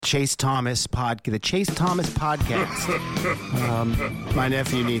Chase Thomas podcast. My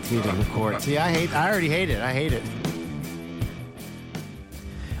nephew needs me to record. See, I already hate it. I hate it.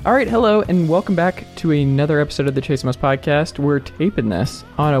 All right, hello, and welcome back to another episode of the Chase Thomas podcast. We're taping this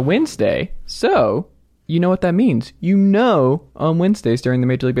on a Wednesday, so you know what that means. You know, on Wednesdays during the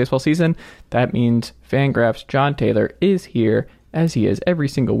Major League Baseball season, that means Fangraphs' John Tayler is here, as he is every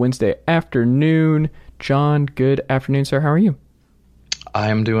single Wednesday afternoon. John, good afternoon, sir. How are you?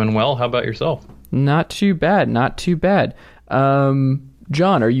 I'm doing well. How about yourself? Not too bad, not too bad. John,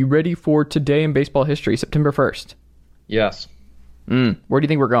 are you ready for today in baseball history, September 1st? Yes. Where do you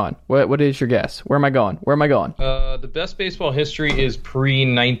think we're going? What is your guess? Where am I going? The best baseball history is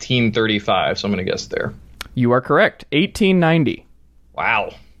pre-1935, so I'm going to guess there. You are correct. 1890.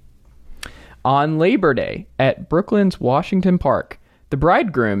 Wow. On Labor Day at Brooklyn's Washington Park, the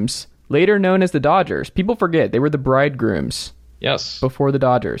Bridegrooms, later known as the Dodgers, people forget they were the Bridegrooms. Yes. Before the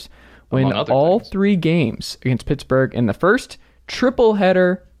Dodgers, win all three games against Pittsburgh in the first triple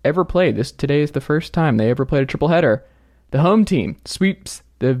header ever played. Today is the first time they ever played a triple header. The home team sweeps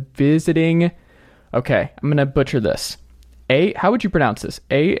the visiting. Okay, I'm gonna butcher this. How would you pronounce this?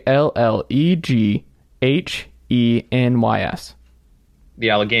 Alleghenies. The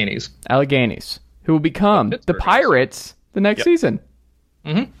Alleghenies. Alleghenies, who will become the Pirates the next season.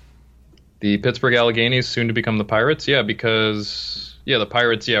 Mm-hmm. The Pittsburgh Alleghenies, soon to become the Pirates. Yeah, because the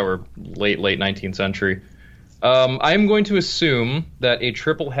Pirates, were late 19th century. I'm going to assume that a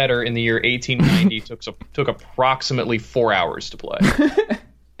triple header in the year 1890 took approximately 4 hours to play.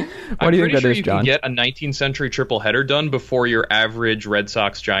 What do you think that is, John? You can get a 19th century triple header done before your average Red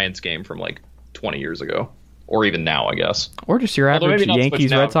Sox-Giants game from like 20 years ago. Or even now, I guess. Or just your average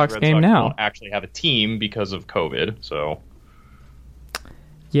Yankees-Red Sox game now. Don't actually have a team because of COVID, so...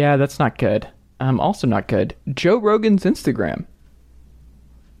 Yeah, that's not good. Also not good. Joe Rogan's Instagram.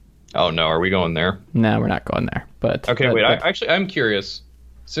 Oh no, are we going there? No, we're not going there. But okay, I'm curious.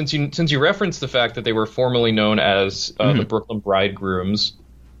 Since you referenced the fact that they were formerly known as the Brooklyn Bridegrooms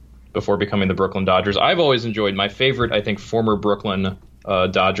before becoming the Brooklyn Dodgers, I've always enjoyed my favorite. I think former Brooklyn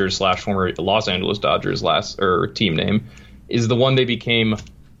Dodgers / former Los Angeles Dodgers team name is the one they became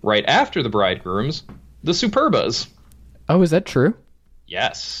right after the Bridegrooms, the Superbas. Oh, is that true?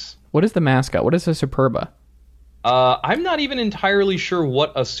 Yes. What is the mascot? What is a Superba? I'm not even entirely sure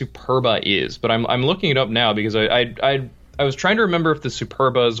what a Superba is, but I'm looking it up now because I was trying to remember if the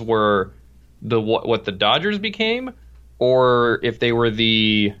Superbas were what the Dodgers became, or if they were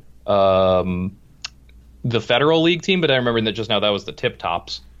the Federal League team. But I remember that just now that was the Tip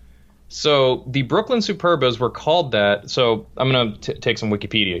Tops. So the Brooklyn Superbas were called that. So I'm going to take some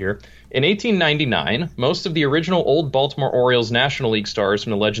Wikipedia here. In 1899, most of the original old Baltimore Orioles National League stars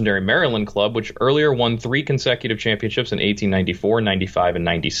from the legendary Maryland club, which earlier won 3 consecutive championships in 1894, 95, and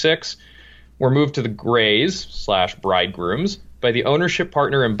 96, were moved to the Grays / Bridegrooms by the ownership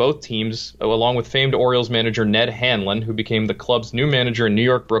partner in both teams, along with famed Orioles manager Ned Hanlon, who became the club's new manager in New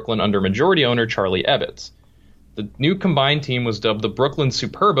York, Brooklyn under majority owner Charlie Ebbets. The new combined team was dubbed the Brooklyn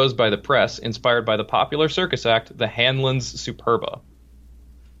Superbas by the press, inspired by the popular circus act, The Hanlon's Superba.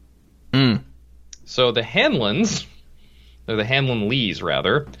 So the Hanlons, or the Hanlon Lees,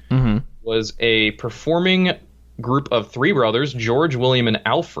 rather, was a performing group of 3 brothers, George, William, and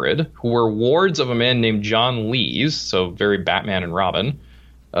Alfred, who were wards of a man named John Lees, so very Batman and Robin.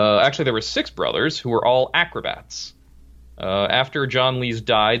 Actually, there were 6 brothers who were all acrobats. After John Lees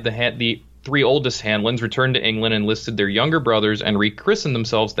died, the 3 oldest Hanlons returned to England and enlisted their younger brothers and rechristened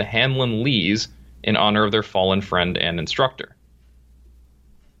themselves the Hanlon Lees in honor of their fallen friend and instructor.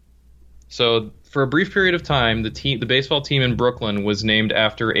 So, for a brief period of time, the baseball team in Brooklyn was named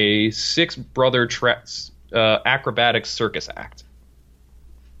after a 6-brother acrobatic circus act.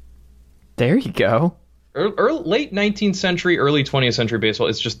 There you go. Late 19th century, early 20th century baseball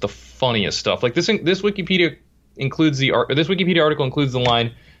is just the funniest stuff. Like this Wikipedia article includes the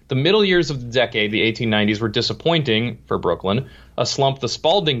line, "The middle years of the decade, the 1890s, were disappointing for Brooklyn. A slump the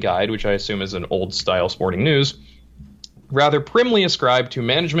Spalding Guide," which I assume is an old-style sporting news, rather primly ascribed to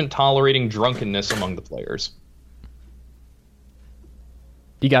management tolerating drunkenness among the players.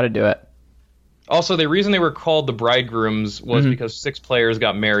 You got to do it. Also, the reason they were called the Bridegrooms was because 6 players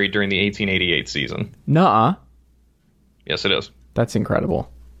got married during the 1888 season. Nuh-uh. Yes, it is. That's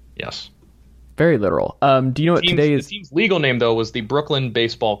incredible. Yes. Very literal. Do you know what today is? The team's legal name, though, was the Brooklyn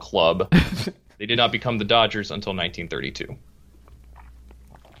Baseball Club. They did not become the Dodgers until 1932.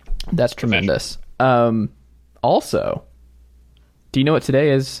 That's tremendous. Also, do you know what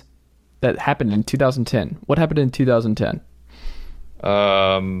today is that happened in 2010? What happened in 2010?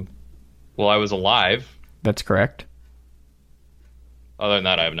 Well, I was alive. That's correct. Other than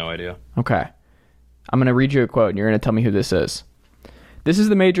that, I have no idea. Okay. I'm going to read you a quote, and you're going to tell me who this is. "This is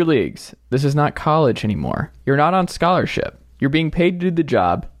the major leagues. This is not college anymore. You're not on scholarship. You're being paid to do the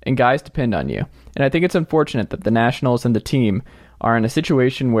job, and guys depend on you. And I think it's unfortunate that the Nationals and the team are in a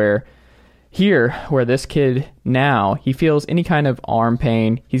situation where this kid now, he feels any kind of arm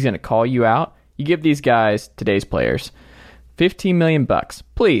pain, he's going to call you out. You give these guys, today's players, $15 million.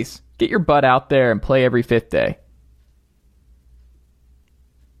 Please, get your butt out there and play every fifth day."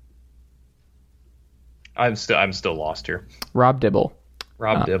 I'm still lost here. Rob Dibble.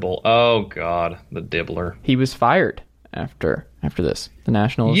 Dibble. Oh God, the Dibbler. He was fired after this. The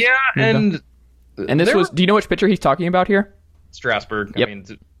Nationals. Yeah, and this was. Do you know which pitcher he's talking about here? Strasburg. Yep. I mean,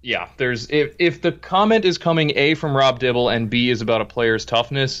 yeah. There's if the comment is coming A from Rob Dibble and B is about a player's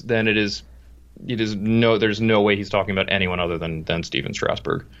toughness, then there's no way he's talking about anyone other than Steven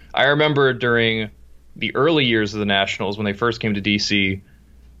Strasburg. I remember during the early years of the Nationals when they first came to DC,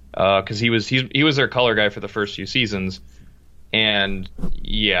 because he was their color guy for the first few seasons. And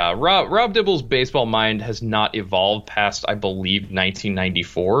yeah, Rob Dibble's baseball mind has not evolved past, I believe,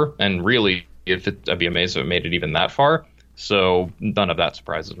 1994. And really, I'd be amazed if it made it even that far. So none of that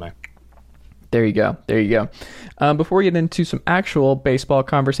surprises me. There you go. Before we get into some actual baseball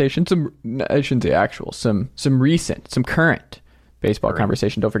conversation, some current baseball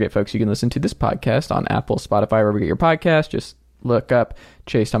conversation. Don't forget, folks, you can listen to this podcast on Apple, Spotify, wherever you get your podcast. Just look up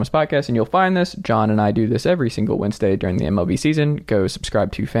Chase Thomas Podcast and you'll find this. John and I do this every single Wednesday during the MLB season. Go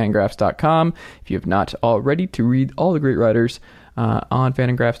subscribe to Fangraphs.com if you have not already, to read all the great writers on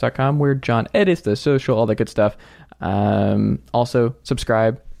Fangraphs.com, where John edits the social, all that good stuff. Also,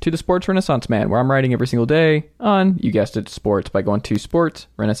 subscribe to the Sports Renaissance Man, where I'm writing every single day on, you guessed it, sports, by going to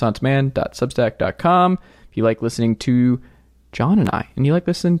sportsrenaissanceman.substack.com. If you like listening to John and I, and you like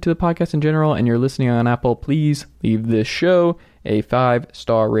listening to the podcast in general, and you're listening on Apple, please leave this show a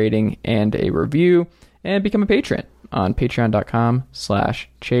 5-star rating and a review, and become a patron on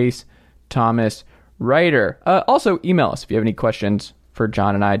patreon.com/Chase Thomas Writer. Also, email us if you have any questions for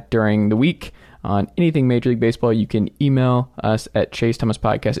John and I during the week on anything Major League Baseball. You can email us at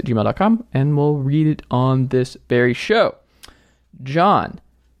chasethomaspodcast@gmail.com, and we'll read it on this very show. John,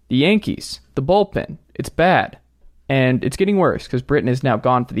 the Yankees, the bullpen, it's bad. And it's getting worse because Britton is now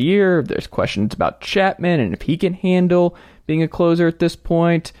gone for the year. There's questions about Chapman and if he can handle being a closer at this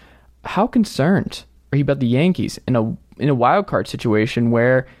point. How concerned are you about the Yankees in a wild card situation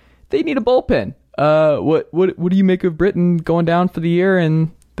where they need a bullpen? What do you make of Britton going down for the year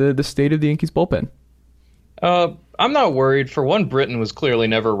and the state of the Yankees bullpen? I'm not worried. For one, Britton was clearly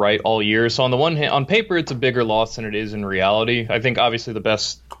never right all year. So on the one hand, on paper, it's a bigger loss than it is in reality. I think obviously the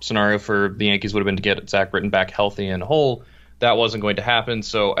best scenario for the Yankees would have been to get Zach Britton back healthy and whole. That wasn't going to happen.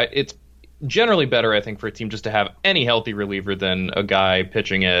 So it's generally better, I think, for a team just to have any healthy reliever than a guy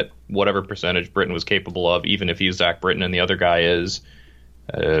pitching at whatever percentage Britton was capable of, even if he's Zach Britton and the other guy is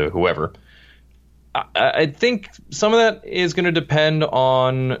whoever. I think some of that is going to depend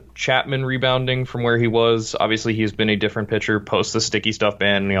on Chapman rebounding from where he was. Obviously, he's been a different pitcher post the sticky stuff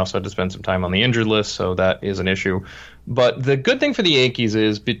ban, and he also had to spend some time on the injured list, so that is an issue. But the good thing for the Yankees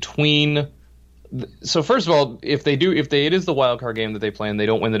is so first of all, if it is the wild card game that they play and they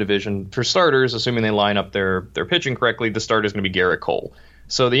don't win the division, for starters, assuming they line up their pitching correctly, the starter is going to be Garrett Cole.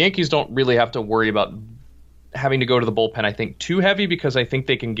 So the Yankees don't really have to worry about having to go to the bullpen, I think, too heavy, because I think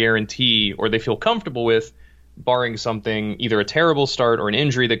they can guarantee, or they feel comfortable with, barring something, either a terrible start or an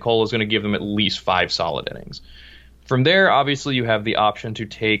injury, that Cole is going to give them at least 5 solid innings. From there, obviously, you have the option to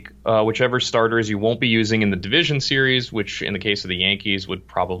take whichever starters you won't be using in the division series, which in the case of the Yankees would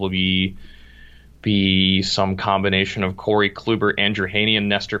probably be some combination of Corey Kluber, Andrew Heaney, and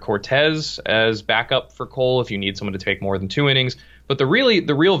Nestor Cortez as backup for Cole if you need someone to take more than 2 innings. But the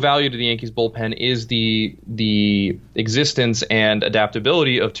real value to the Yankees bullpen is the existence and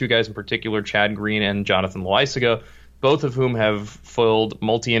adaptability of 2 guys in particular, Chad Green and Jonathan Loaisiga, both of whom have filled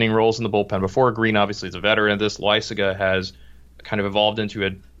multi-inning roles in the bullpen before. Green obviously is a veteran of this. Loaisiga has kind of evolved into a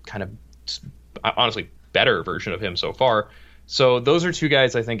kind of honestly better version of him so far. So those are 2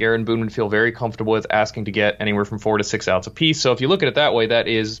 guys I think Aaron Boone would feel very comfortable with asking to get anywhere from 4 to 6 outs apiece. So if you look at it that way, that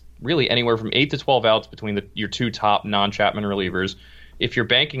is really anywhere from 8 to 12 outs between your 2 top non-Chapman relievers. If you're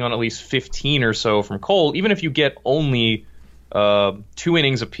banking on at least 15 or so from Cole, even if you get only 2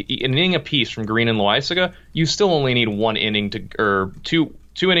 innings, an inning apiece from Green and Loaisiga, you still only need 1 inning or two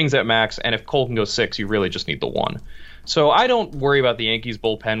innings at max. And if Cole can go 6, you really just need the 1. So I don't worry about the Yankees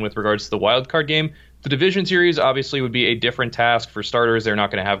bullpen with regards to the wild card game. The division series obviously would be a different task. For starters, they're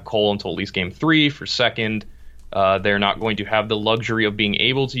not going to have Cole until at least game 3. For second, They're not going to have the luxury of being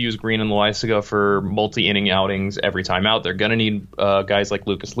able to use Green and Loaizaga for multi-inning outings every time out. They're going to need guys like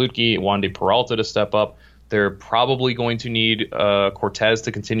Lucas Luetge, Wandy Peralta to step up. They're probably going to need Cortez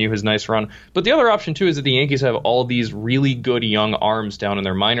to continue his nice run. But the other option, too, is that the Yankees have all these really good young arms down in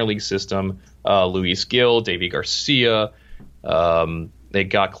their minor league system. Luis Gil, Davy Garcia. They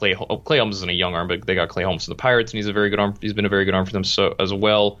got Clay Holmes isn't a young arm, but they got Clay Holmes to the Pirates, and he's a very good arm. He's been a very good arm for them as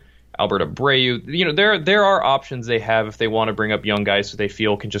well. Albert Abreu. There are options they have if they want to bring up young guys who they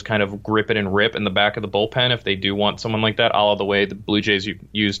feel can just kind of grip it and rip in the back of the bullpen if they do want someone like that, a la the way the Blue Jays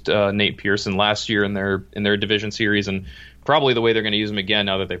used Nate Pearson last year in their division series, and probably the way they're going to use him again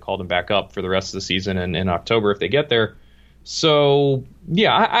now that they've called him back up for the rest of the season and in October if they get there. So,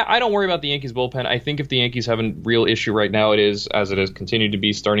 yeah, I don't worry about the Yankees bullpen. I think if the Yankees have a real issue right now, it is, as it has continued to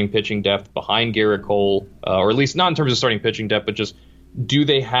be, starting pitching depth behind Garrett Cole, or at least not in terms of starting pitching depth, but just do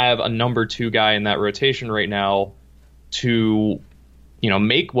they have a number 2 guy in that rotation right now to,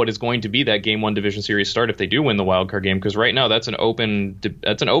 make what is going to be that Game 1 division series start if they do win the wild card game? Because right now that's an open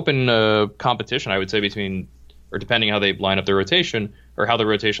competition, I would say, between, or depending how they line up their rotation or how the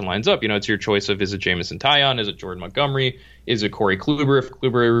rotation lines up. It's your choice of, is it Jamison Taillon? Is it Jordan Montgomery? Is it Corey Kluber if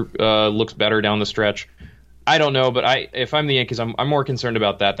Kluber looks better down the stretch? I don't know, but if I'm the Yankees, I'm more concerned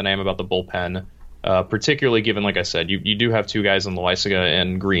about that than I am about the bullpen. Particularly given, like I said, you do have 2 guys in Loaizaga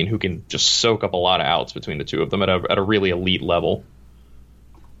and Green who can just soak up a lot of outs between the 2 of them at a really elite level.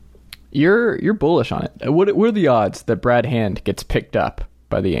 You're bullish on it. What are the odds that Brad Hand gets picked up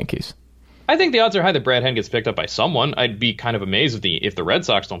by the Yankees? I think the odds are high that Brad Hand gets picked up by someone. I'd be kind of amazed if the Red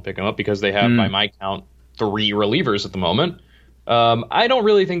Sox don't pick him up because they have, by my count, 3 relievers at the moment. I don't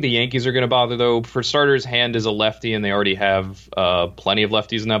really think the Yankees are going to bother, though. For starters, Hand is a lefty, and they already have plenty of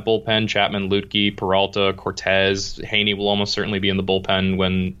lefties in that bullpen. Chapman, Luetge, Peralta, Cortez. Haney will almost certainly be in the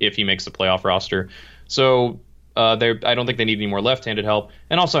bullpen if he makes the playoff roster. So I don't think they need any more left-handed help.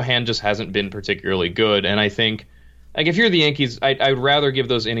 And also, Hand just hasn't been particularly good. And I think, if you're the Yankees, I'd rather give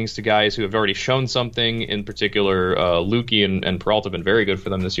those innings to guys who have already shown something. In particular, Luetge and Peralta have been very good for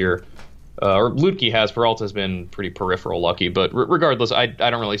them this year. Or Luetge has. Peralta has been pretty peripheral lucky. But regardless, I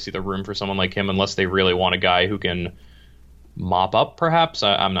don't really see the room for someone like him unless they really want a guy who can mop up, perhaps.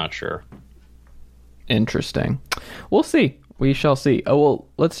 I'm not sure. Interesting. We'll see. We shall see. Oh, well,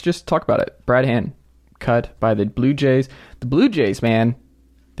 let's just talk about it. Brad Hand, cut by the Blue Jays. The Blue Jays, man,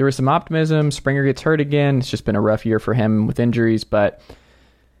 there was some optimism. Springer gets hurt again. It's just been a rough year for him with injuries. But,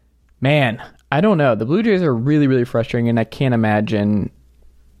 man, I don't know. The Blue Jays are really, really frustrating, and I can't imagine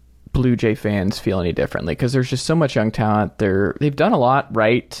Blue Jay fans feel any differently because there's just so much young talent. They've done a lot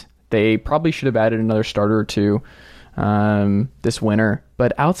right. They probably should have added another starter or 2 this winter.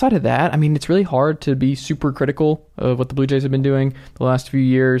 But outside of that, it's really hard to be super critical of what the Blue Jays have been doing the last few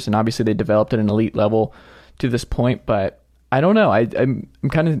years. And obviously they developed at an elite level to this point. But I don't know. I'm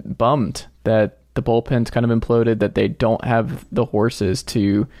kind of bummed that the bullpen's kind of imploded, that they don't have the horses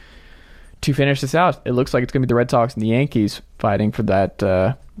to finish this out. It looks like it's going to be the Red Sox and the Yankees fighting for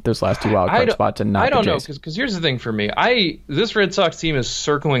that those last 2 wildcard spots, and not the Jays. I don't know, because here's the thing for me. This Red Sox team is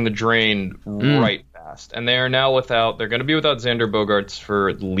circling the drain right fast, and they are now they're going to be without Xander Bogaerts for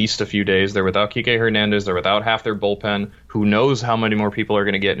at least a few days. They're without Kike Hernandez. They're without half their bullpen. Who knows how many more people are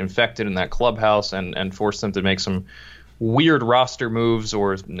going to get infected in that clubhouse and force them to make some weird roster moves,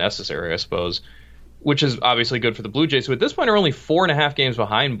 or necessary, I suppose, which is obviously good for the Blue Jays, who at this point are only 4.5 games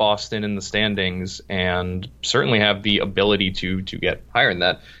behind Boston in the standings and certainly have the ability to get higher than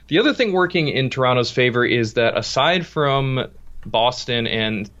that. The other thing working in Toronto's favor is that aside from Boston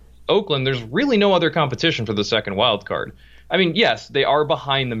and Oakland, there's really no other competition for the second wild card. Yes, they are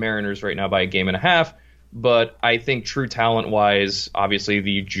behind the Mariners right now by 1.5 games, but I think true talent-wise, obviously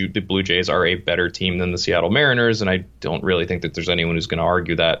the Blue Jays are a better team than the Seattle Mariners, and I don't really think that there's anyone who's going to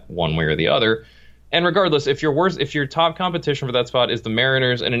argue that one way or the other. And regardless, if your top competition for that spot is the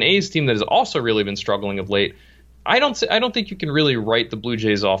Mariners and an A's team that has also really been struggling of late, I don't think you can really write the Blue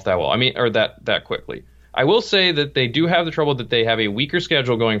Jays off that well. Or that quickly. I will say that they do have the trouble that they have a weaker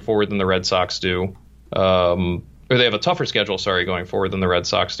schedule going forward than the Red Sox do. Or they have a tougher schedule, going forward than the Red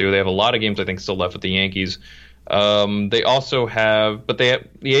Sox do. They have a lot of games, I think, still left with the Yankees. They also have, the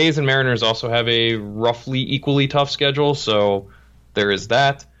A's and Mariners also have a roughly equally tough schedule, so there is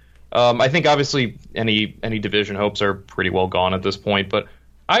that. I think obviously any division hopes are pretty well gone at this point, but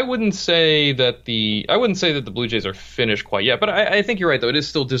I wouldn't say that the Blue Jays are finished quite yet. But I think you're right, though. It is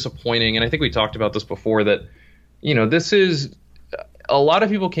still disappointing, and I think we talked about this before, that this is a lot of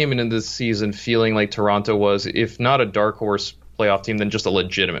people came into this season feeling like Toronto was, if not a dark horse playoff team, then just a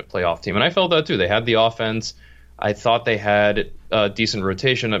legitimate playoff team, and I felt that too. They had the offense. I thought they had a decent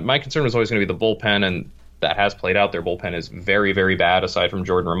rotation. My concern was always going to be the bullpen, and that has played out. Their bullpen is very, very bad, aside from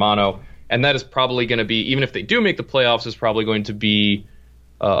Jordan Romano. And that is probably going to be, even if they do make the playoffs, is probably going to be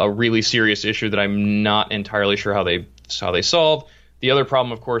a really serious issue that I'm not entirely sure how they solve. The other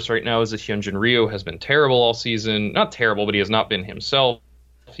problem, of course, right now is that Hyunjin Ryu has been terrible all season. Not terrible, but he has not been himself.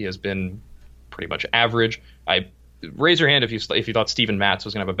 He has been pretty much average. Raise your hand if you thought Steven Matz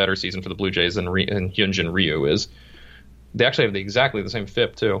was going to have a better season for the Blue Jays than Hyunjin Ryu is. They actually have exactly the same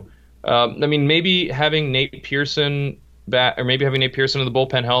FIP too. Maybe having Nate Pearson back, or maybe having Nate Pearson in the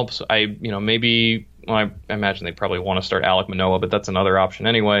bullpen helps. I imagine they probably want to start Alek Manoah, but that's another option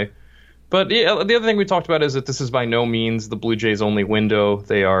anyway. But yeah, the other thing we talked about is that this is by no means the Blue Jays' only window.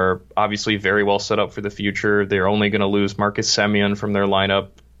 They are obviously very well set up for the future. They're only going to lose Marcus Semien from their lineup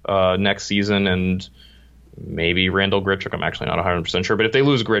next season, and maybe Randall Grichuk. I'm actually not 100% sure. But if they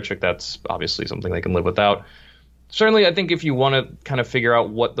lose Grichuk, that's obviously something they can live without. Certainly, I think if you want to kind of figure out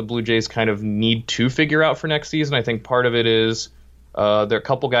what the Blue Jays kind of need to figure out for next season, I think part of it is there are a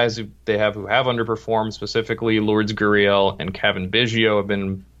couple guys who have underperformed, specifically Lourdes Gurriel and Kevin Biggio have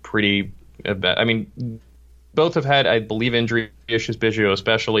been pretty bad. I mean, both have had, I believe, injury issues, Biggio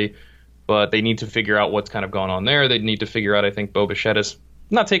especially, but they need to figure out what's kind of gone on there. They need to figure out, I think, Bo Bichette is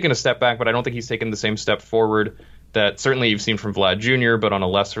not taking a step back, but I don't think he's taken the same step forward that certainly you've seen from Vlad Jr., but on a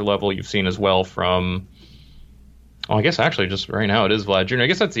lesser level you've seen as well from... Well, I guess actually just right now it is Vlad Jr. I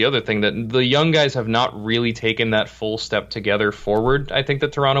guess that's the other thing, that the young guys have not really taken that full step together forward. I think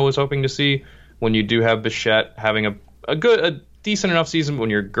that Toronto was hoping to see when you do have Bichette having a decent enough season,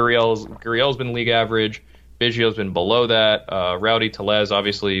 when your Gurriel's been league average, Biggio's been below that. Rowdy Tellez,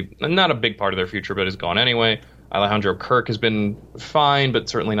 obviously not a big part of their future, but is gone anyway. Alejandro Kirk has been fine, but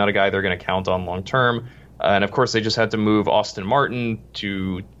certainly not a guy they're going to count on long term. And of course, they just had to move Austin Martin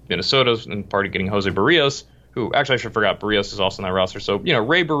to Minnesota, and part of getting Jose Barrios, who actually I should have forgot Barrios is also on that roster. So,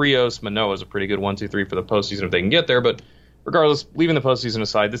 Ray Barrios, Manoah is a pretty good 1-2-3 for the postseason if they can get there. But regardless, leaving the postseason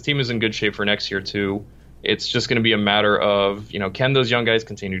aside, this team is in good shape for next year too. It's just going to be a matter of, can those young guys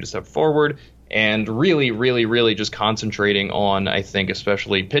continue to step forward, and really, really, really just concentrating on, I think,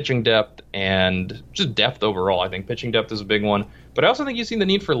 especially pitching depth and just depth overall. I think pitching depth is a big one. But I also think you've seen the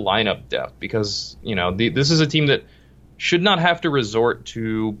need for lineup depth because, this is a team that should not have to resort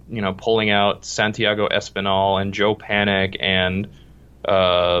to, pulling out Santiago Espinal and Joe Panik and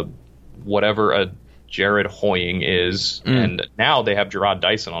whatever a Jared Hoying is. And now they have Gerard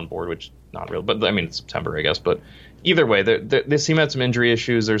Dyson on board, which not real, but I mean, it's September, I guess. But either way, this team had some injury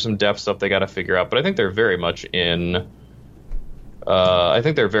issues. There's some depth stuff they got to figure out. But I think they're very much in. I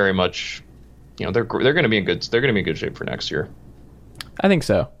think they're very much, they're going to be in good shape for next year. I think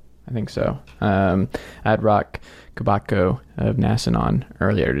so. I had Roch Kubatko of MASN on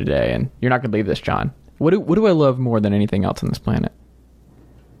earlier today, and you're not going to believe this, John. What do I love more than anything else on this planet?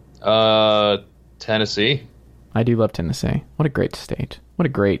 Tennessee. I do love Tennessee. What a great state. What a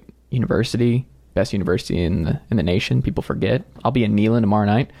great university. Best university in the nation. People forget. I'll be in Neyland tomorrow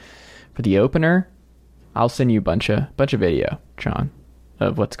night for the opener. I'll send you a bunch of video, John,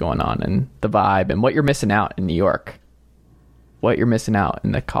 of what's going on and the vibe and what you're missing out in New York. What you're missing out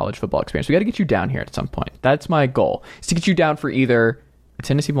in the college football experience. We got to get you down here at some point. That's my goal, is to get you down for either a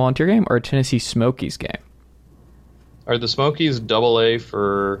Tennessee Volunteer game or a Tennessee Smokies game. Are the Smokies AA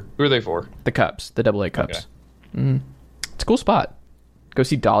for... Who are they for? The Cubs. The AA Cubs. Okay. It's a cool spot. Go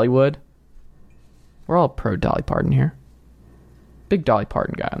see Dollywood. We're all pro Dolly Parton here. Big Dolly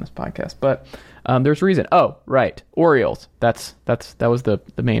Parton guy on this podcast. But there's a reason. Oh, right. Orioles. That was the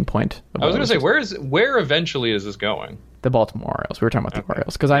main point. I was going to say, where eventually is this going? The Baltimore Orioles. We were talking about the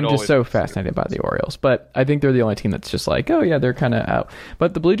Orioles because I'm just so fascinated by the Orioles. But I think they're the only team that's just like, oh yeah, they're kind of out.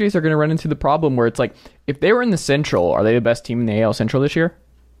 But the Blue Jays are going to run into the problem where it's like, if they were in the Central, are they the best team in the AL Central this year?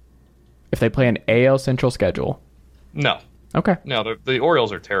 If they play an AL Central schedule? No. Okay. No, the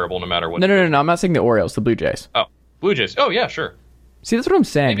Orioles are terrible no matter what. No. I'm not saying the Orioles. The Blue Jays. Oh, Blue Jays. Oh yeah, sure. See, that's what I'm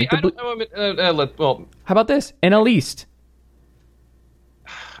saying. Maybe, how about this? NL East.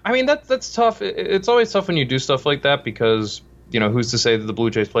 I mean, that's tough. It's always tough when you do stuff like that because, who's to say that the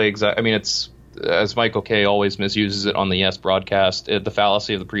Blue Jays play I mean, it's, as Michael Kay always misuses it on the Yes broadcast, the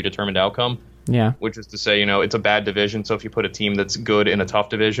fallacy of the predetermined outcome. Yeah. Which is to say, it's a bad division, so if you put a team that's good in a tough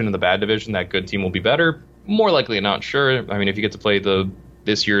division in the bad division, that good team will be better. More likely than not, sure. I mean, if you get to play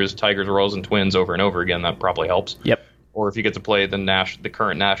this year's Tigers, Royals, and Twins over and over again, that probably helps. Yep. Or if you get to play the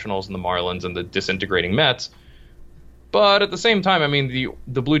current Nationals and the Marlins and the disintegrating Mets. But at the same time, I mean,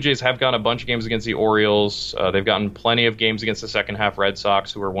 the Blue Jays have gotten a bunch of games against the Orioles. They've gotten plenty of games against the second half Red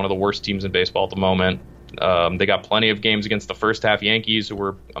Sox, who are one of the worst teams in baseball at the moment. They got plenty of games against the first half Yankees, who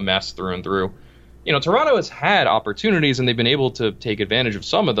were a mess through and through. Toronto has had opportunities, and they've been able to take advantage of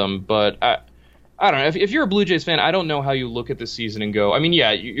some of them. But I don't know. If you're a Blue Jays fan, I don't know how you look at the season and go, I mean,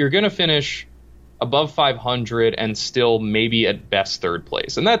 yeah, you're going to finish above 500 and still maybe at best third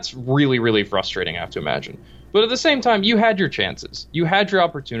place. And that's really, really frustrating, I have to imagine. But at the same time, you had your chances. You had your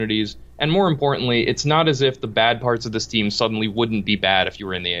opportunities. And more importantly, it's not as if the bad parts of this team suddenly wouldn't be bad if you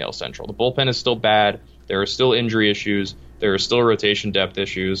were in the AL Central. The bullpen is still bad. There are still injury issues. There are still rotation depth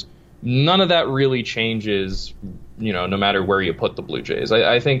issues. None of that really changes, no matter where you put the Blue Jays.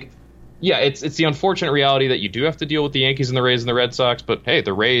 I think, yeah, it's the unfortunate reality that you do have to deal with the Yankees and the Rays and the Red Sox. But hey,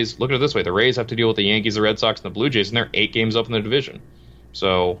 the Rays, look at it this way. The Rays have to deal with the Yankees, the Red Sox, and the Blue Jays, and they're 8 games up in the division.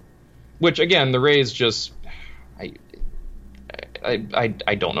 So, which, again, the Rays just...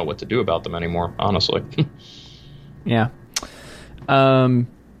 I don't know what to do about them anymore, honestly. Yeah. The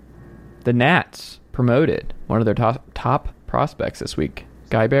Nats promoted one of their top prospects this week.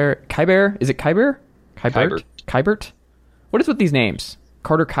 Kybert? Is it Kybert? Kybert? What is with these names?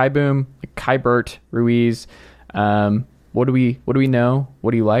 Carter Kieboom, Kybert, Ruiz. What do we know?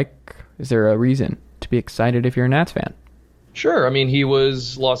 What do you like? Is there a reason to be excited if you're a Nats fan? Sure. I mean, he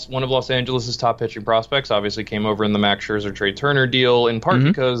was one of Los Angeles' top pitching prospects. Obviously came over in the Max Scherzer Trey Turner deal, in part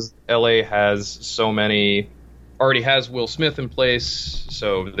because LA already has Will Smith in place,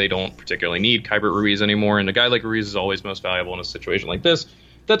 so they don't particularly need Kybert Ruiz anymore. And a guy like Ruiz is always most valuable in a situation like this.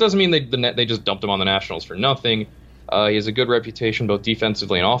 That doesn't mean they just dumped him on the Nationals for nothing. He has a good reputation both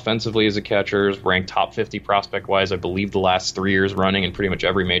defensively and offensively as a catcher. Ranked top 50 prospect-wise, I believe, the last 3 years running in pretty much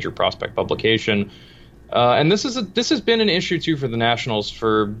every major prospect publication. And this has been an issue, too, for the Nationals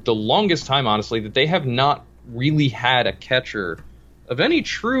for the longest time, honestly, that they have not really had a catcher of any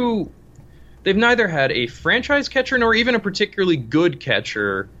true... They've neither had a franchise catcher nor even a particularly good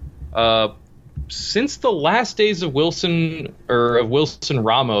catcher since the last days of Wilson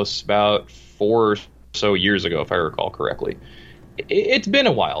Ramos about 4 or so years ago, if I recall correctly. It's been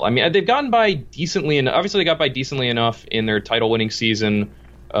a while. I mean, they've gotten by decently, and obviously they got by decently enough in their title-winning season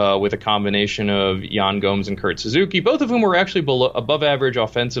with a combination of Yan Gomes and Kurt Suzuki, both of whom were actually above average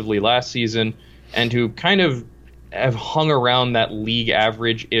offensively last season, and who kind of have hung around that league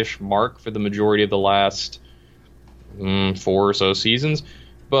average-ish mark for the majority of the last 4 or so seasons.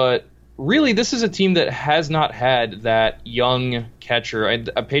 But really, this is a team that has not had that young catcher.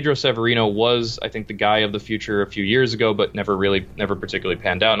 Pedro Severino was, I think, the guy of the future a few years ago, but never particularly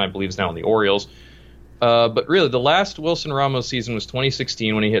panned out, and I believe is now in the Orioles. But really, the last Wilson Ramos season was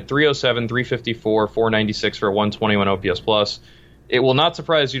 2016 when he hit 307, 354, 496 for a 121 OPS plus. It will not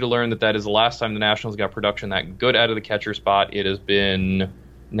surprise you to learn that is the last time the Nationals got production that good out of the catcher spot. It has been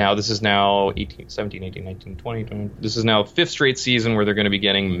this is now 17, 18, 19, 20. This is now 5th straight season where they're going to be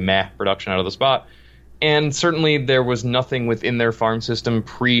getting production out of the spot. And certainly there was nothing within their farm system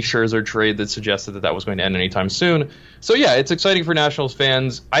pre-Scherzer trade that suggested that was going to end anytime soon. So yeah, it's exciting for Nationals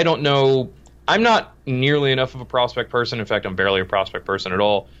fans. I don't know. I'm not nearly enough of a prospect person. In fact, I'm barely a prospect person at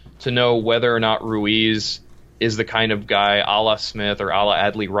all to know whether or not Ruiz is the kind of guy a la Smith or a la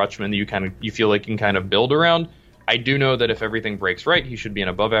Adley Rutschman that you feel like you can kind of build around. I do know that if everything breaks right, he should be an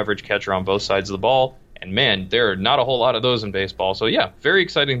above-average catcher on both sides of the ball. And man, there are not a whole lot of those in baseball. So yeah, very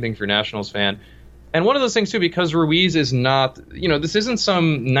exciting thing for Nationals fan. And one of those things too, because Ruiz is not, this isn't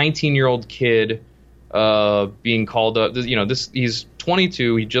some 19-year-old kid being called up. He's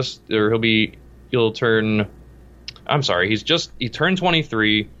 22. He turned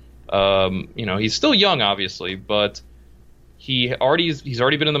 23. He's still young, obviously, but he's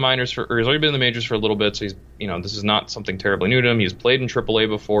already been in the majors for a little bit. So this is not something terribly new to him. He's played in AAA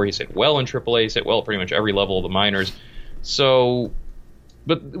before. He's hit well in AAA. He's hit well at pretty much every level of the minors. So,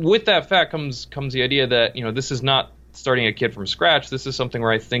 but with that fact comes the idea that this is not starting a kid from scratch. This is something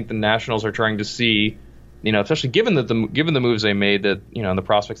where I think the Nationals are trying to see, especially given the moves they made, that and the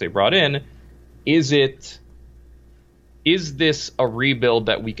prospects they brought in, is this a rebuild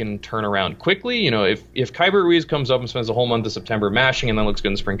that we can turn around quickly? If Kybert Ruiz comes up and spends the whole month of September mashing and then looks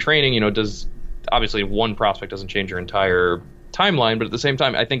good in spring training, obviously one prospect doesn't change your entire timeline, but at the same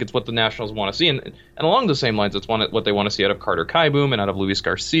time, I think it's what the Nationals want to see. And along the same lines, it's what they want to see out of Carter Kieboom and out of Luis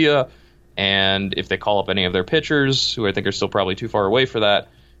Garcia. And if they call up any of their pitchers, who I think are still probably too far away for that,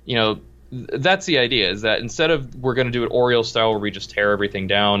 that's the idea, is that instead of we're going to do it Orioles style where we just tear everything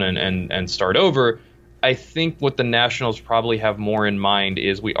down and start over, I think what the Nationals probably have more in mind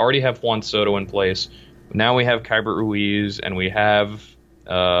is we already have Juan Soto in place. Now we have Kybert Ruiz, and we have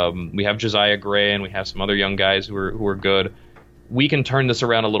Josiah Gray, and we have some other young guys who are good. We can turn this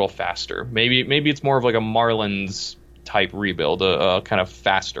around a little faster. Maybe it's more of like a Marlins type rebuild, a kind of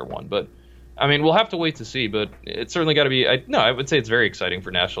faster one. But I mean, we'll have to wait to see. But it's certainly got to be. I would say it's very exciting for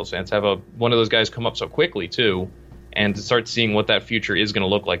Nationals fans to have one of those guys come up so quickly too. and to start seeing what that future is going to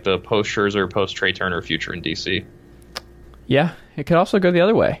look like, the post-Scherzer, post-Trey Turner future in D.C. Yeah, it could also go the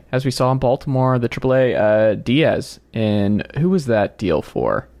other way, as we saw in Baltimore, the AAA Diaz. And who was that deal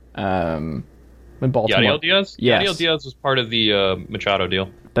for? When Baltimore, Yadiel Diaz? Yes. Yadiel Diaz was part of the Machado deal.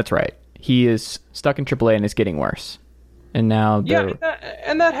 That's right. He is stuck in AAA and is getting worse. And now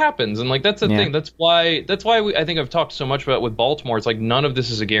and that happens, and like that's the thing. That's why I think I've talked so much about with Baltimore. It's like none of this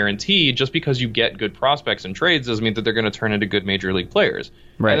is a guarantee. Just because you get good prospects in trades doesn't mean that they're going to turn into good major league players.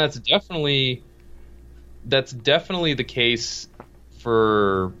 Right. And that's definitely the case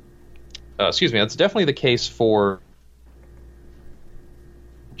for. That's definitely the case for.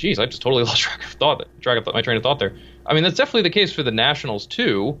 Geez, I just totally lost track of my train of thought there. I mean, that's definitely the case for the Nationals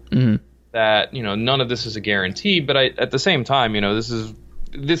too. Mm-hmm. That, none of this is a guarantee, but at the same time,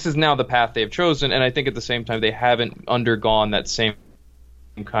 this is now the path they've chosen, and I think at the same time they haven't undergone that same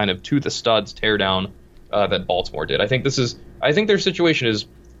kind of to the studs teardown that Baltimore did. I think their situation is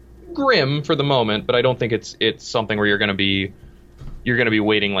grim for the moment, but I don't think it's something where you're going to be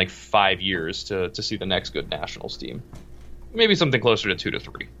waiting like 5 years to see the next good Nationals team. Maybe something closer to 2 to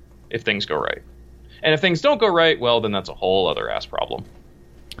 3 if things go right, and if things don't go right, well, then that's a whole other ass problem.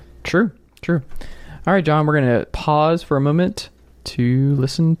 True. All right, John, we're going to pause for a moment to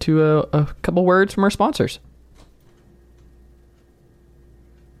listen to a couple words from our sponsors.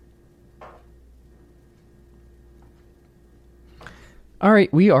 All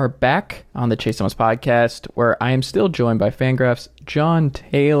right, we are back on the Chase Thomas podcast, where I am still joined by Fangraphs' John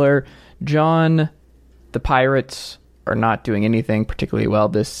Tayler. John, the Pirates are not doing anything particularly well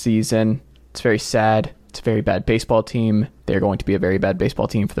this season. It's very sad. It's a very bad baseball team. They're going to be a very bad baseball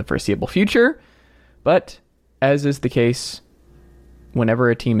team for the foreseeable future. But, as is the case, whenever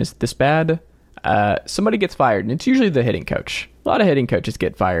a team is this bad, somebody gets fired, and it's usually the hitting coach. A lot of hitting coaches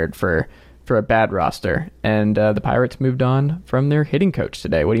get fired for a bad roster, and the Pirates moved on from their hitting coach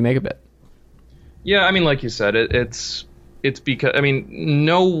today. What do you make of it? Yeah, I mean, like you said, it's because, I mean,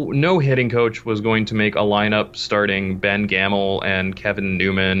 no hitting coach was going to make a lineup starting Ben Gamel and Kevin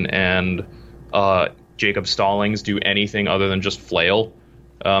Newman and Jacob Stallings do anything other than just flail.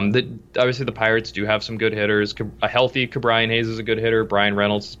 Obviously, the Pirates do have some good hitters. A healthy Cabrian Hayes is a good hitter. Brian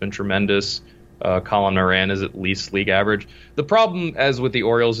Reynolds has been tremendous. Colin Moran is at least league average. The problem, as with the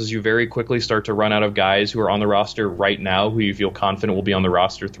Orioles, is you very quickly start to run out of guys who are on the roster right now who you feel confident will be on the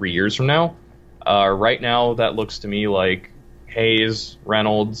roster 3 years from now. Right now, that looks to me like Hayes,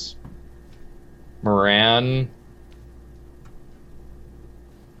 Reynolds, Moran.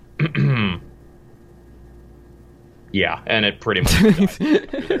 Yeah, and it pretty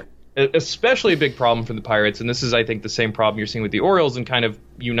much especially a big problem for the Pirates, and this is, I think, the same problem you're seeing with the Orioles and kind of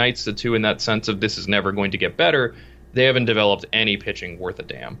unites the two in that sense of this is never going to get better. They haven't developed any pitching worth a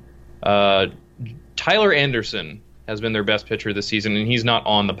damn. Tyler Anderson has been their best pitcher this season, and he's not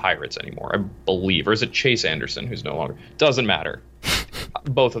on the Pirates anymore, I believe. Or is it Chase Anderson who's no longer? Doesn't matter.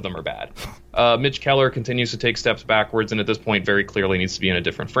 Both of them are bad. Mitch Keller continues to take steps backwards, and at this point very clearly needs to be in a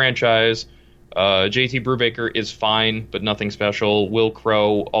different franchise. JT Brubaker is fine, but nothing special. Will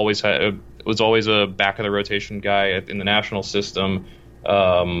Crow was always a back of the rotation guy in the national system.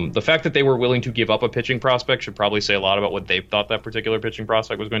 The fact that they were willing to give up a pitching prospect should probably say a lot about what they thought that particular pitching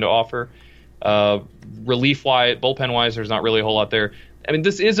prospect was going to offer. Relief-wise, bullpen-wise, there's not really a whole lot there. I mean,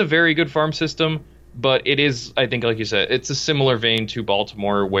 this is a very good farm system, but it is, I think, like you said, it's a similar vein to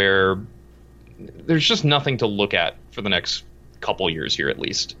Baltimore where there's just nothing to look at for the next couple years here, at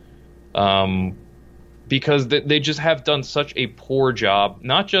least. Because they just have done such a poor job,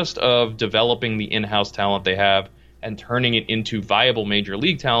 not just of developing the in-house talent they have and turning it into viable major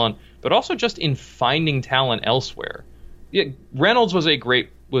league talent, but also just in finding talent elsewhere. Yeah, Reynolds was a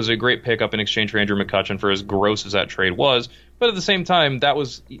great pickup in exchange for Andrew McCutchen, for as gross as that trade was, but at the same time,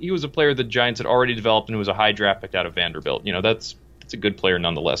 he was a player the Giants had already developed and who was a high draft pick out of Vanderbilt. That's a good player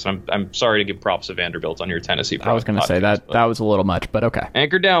nonetheless. And I'm sorry to give props to Vanderbilt on your Tennessee. I was going to say that was a little much, but okay.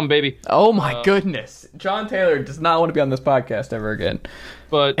 Anchor down, baby. Oh my goodness, John Tayler does not want to be on this podcast ever again.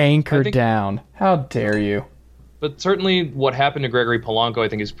 But anchor down. How dare you? But certainly, what happened to Gregory Polanco, I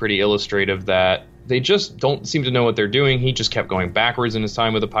think, is pretty illustrative that they just don't seem to know what they're doing. He just kept going backwards in his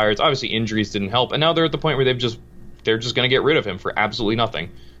time with the Pirates. Obviously, injuries didn't help, and now they're at the point where they're just going to get rid of him for absolutely nothing.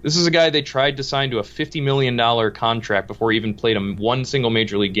 This is a guy they tried to sign to a $50 million contract before he even played one single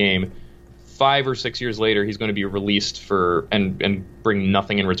major league game. 5 or 6 years later, he's going to be released and bring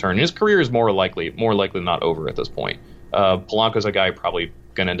nothing in return. His career is more likely than not over at this point. Polanco's a guy probably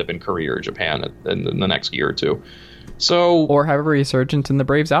going to end up in Korea or Japan in the next year or two. So, or have a resurgence in the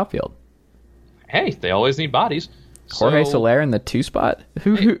Braves outfield. Hey, they always need bodies. Jorge Soler in the 2 spot?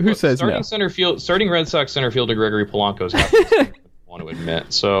 Who says starting no? Starting Red Sox center fielder Gregory Polanco is happy to want to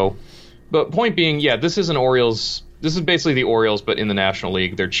admit. So, but point being, yeah, this is basically the Orioles, but in the National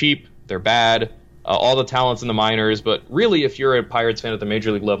League. They're cheap, they're bad, all the talent's in the minors, but really, if you're a Pirates fan at the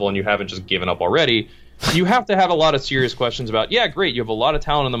Major League level and you haven't just given up already, you have to have a lot of serious questions about, yeah, great, you have a lot of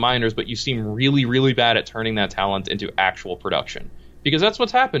talent in the minors, but you seem really, really bad at turning that talent into actual production. Because that's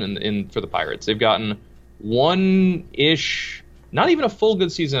what's happened for the Pirates. They've gotten one-ish, not even a full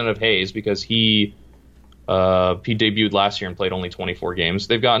good season out of Hayes, because he debuted last year and played only 24 games.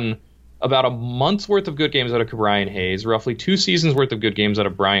 They've gotten about a month's worth of good games out of Brian Hayes, roughly 2 seasons worth of good games out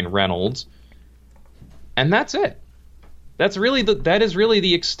of Brian Reynolds, and that's it. That is really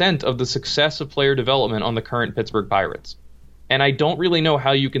the extent of the success of player development on the current Pittsburgh Pirates. And I don't really know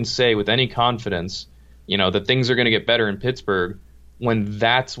how you can say with any confidence, that things are going to get better in Pittsburgh when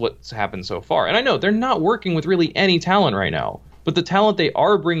that's what's happened so far. And I know they're not working with really any talent right now, but the talent they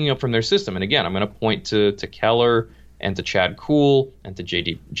are bringing up from their system, and again, I'm going to point to Keller and to Chad Kuhl and to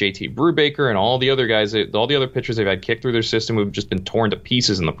JT Brubaker and all the other guys, all the other pitchers they've had kicked through their system who've just been torn to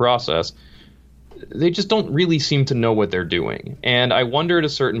pieces in the process. They just don't really seem to know what they're doing. And I wonder at a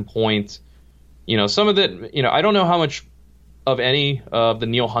certain point, some of that, I don't know how much of any of the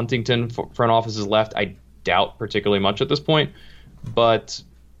Neil Huntington front office is left. I doubt particularly much at this point. But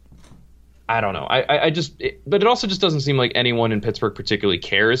I don't know. But it also just doesn't seem like anyone in Pittsburgh particularly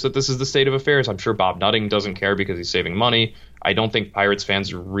cares that this is the state of affairs. I'm sure Bob Nutting doesn't care because he's saving money. I don't think Pirates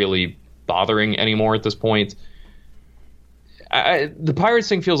fans are really bothering anymore at this point. The Pirates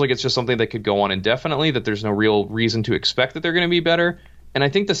thing feels like it's just something that could go on indefinitely, that there's no real reason to expect that they're going to be better. And I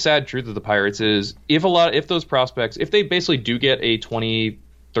think the sad truth of the Pirates is if those prospects, if they basically do get a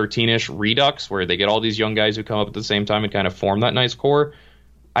 2013-ish redux where they get all these young guys who come up at the same time and kind of form that nice core,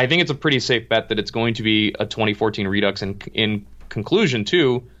 I think it's a pretty safe bet that it's going to be a 2014 redux. And in conclusion,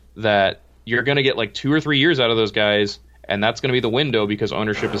 too, that you're going to get like 2 or 3 years out of those guys, and that's going to be the window because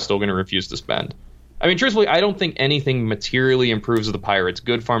ownership is still going to refuse to spend. I mean, truthfully, I don't think anything materially improves with the Pirates,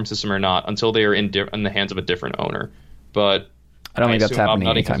 good farm system or not, until they are in the hands of a different owner. But I don't think that's happening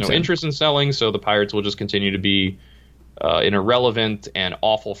anytime soon. No interest in selling, so the Pirates will just continue to be an irrelevant and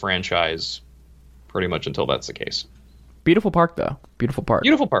awful franchise pretty much until that's the case. Beautiful park, though. Beautiful park.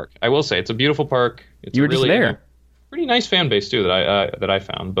 Beautiful park. I will say it's a beautiful park. It's you were really, just there. Pretty nice fan base too that I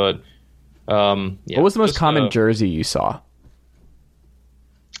found. But what was the most common jersey you saw?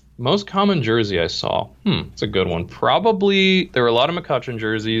 Most common jersey I saw. It's a good one. Probably there were a lot of McCutchen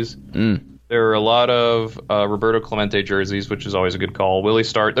jerseys. There were a lot of Roberto Clemente jerseys, which is always a good call. Willie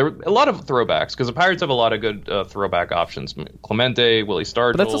Stargell. There were a lot of throwbacks because the Pirates have a lot of good throwback options. Clemente, Willie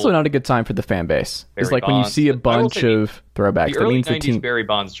Stargell. But that's also not a good sign for the fan base. It's like Bonds. When you see a bunch of throwbacks. The early 90s Barry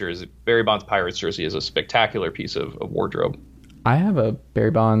Bonds jersey, Barry Bonds Pirates jersey is a spectacular piece of wardrobe. I have a Barry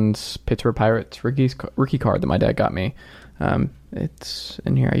Bonds Pittsburgh Pirates rookie card that my dad got me. It's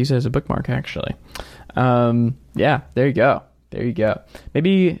in here. I use it as a bookmark, actually. Yeah, there you go. There you go.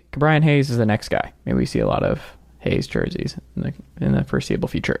 Maybe Brian Hayes is the next guy. Maybe we see a lot of Hayes jerseys in the foreseeable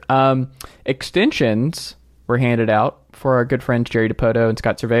future. Extensions were handed out for our good friends Jerry Dipoto and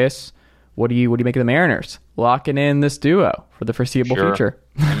Scott Servais. What do you make of the Mariners locking in this duo for the foreseeable future?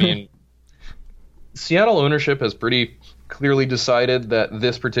 I mean, Seattle ownership has pretty clearly decided that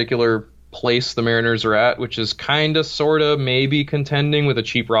this particular place the Mariners are at, which is kind of, sort of, maybe contending with a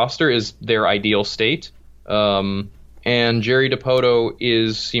cheap roster, is their ideal state. And Jerry Dipoto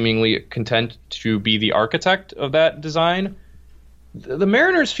is seemingly content to be the architect of that design. The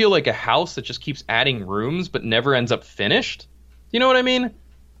Mariners feel like a house that just keeps adding rooms but never ends up finished. You know what I mean?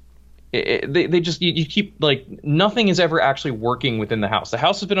 You keep, like, nothing is ever actually working within the house. The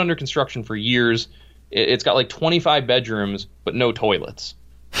house has been under construction for years. It's got like 25 bedrooms but no toilets.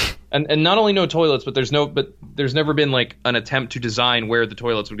 And not only no toilets, but there's never been like an attempt to design where the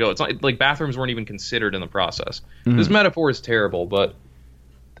toilets would go. It's not like bathrooms weren't even considered in the process. Mm-hmm. This metaphor is terrible, but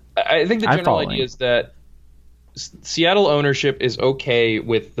I think the general idea is that Seattle ownership is okay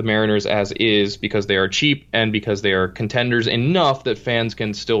with the Mariners as is because they are cheap and because they are contenders enough that fans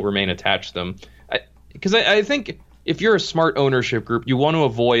can still remain attached to them. Because I think if you're a smart ownership group, you want to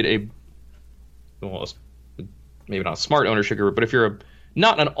avoid maybe not a smart ownership group, but if you're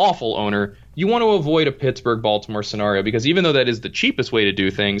not an awful owner, you want to avoid a Pittsburgh-Baltimore scenario because even though that is the cheapest way to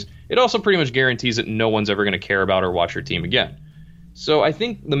do things, it also pretty much guarantees that no one's ever going to care about or watch your team again. So I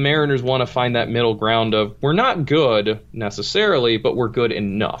think the Mariners want to find that middle ground of we're not good necessarily, but we're good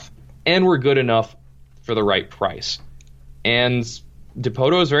enough. And we're good enough for the right price. And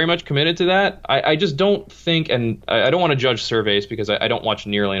DePoto is very much committed to that. I just don't think, and I don't want to judge surveys because I don't watch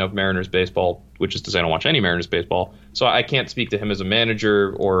nearly enough Mariners baseball, which is to say I don't watch any Mariners baseball. So I can't speak to him as a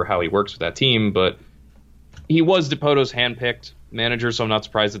manager or how he works with that team, but he was DePoto's handpicked manager, so I'm not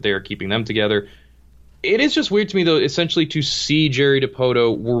surprised that they are keeping them together. It is just weird to me, though, essentially to see Jerry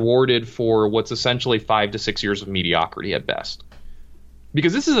DePoto rewarded for what's essentially 5 to 6 years of mediocrity at best.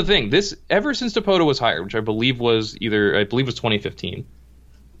 Because this is the thing. Ever since DePoto was hired, which I believe was 2015,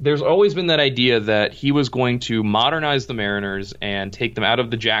 there's always been that idea that he was going to modernize the Mariners and take them out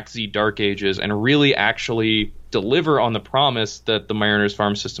of the Jack Z dark ages and really actually deliver on the promise that the Mariners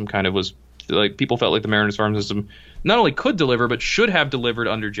farm system kind of was like. People felt like the Mariners farm system not only could deliver, but should have delivered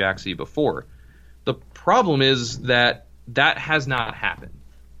under Jack Z before. The problem is that has not happened.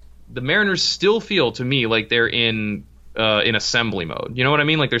 The Mariners still feel, to me, like they're in assembly mode. You know what I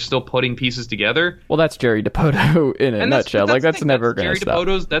mean? Like they're still putting pieces together. Well, that's Jerry DePoto in a nutshell. That's never going to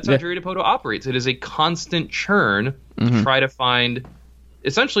stop. That's how Jerry DePoto operates. It is a constant churn to try to find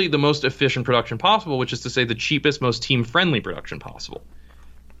essentially the most efficient production possible, which is to say the cheapest, most team-friendly production possible.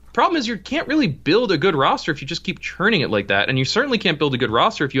 Problem is you can't really build a good roster if you just keep churning it like that, and you certainly can't build a good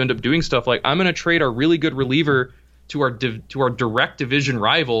roster if you end up doing stuff like, I'm going to trade our really good reliever to our direct division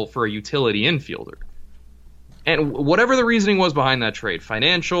rival for a utility infielder. And whatever the reasoning was behind that trade,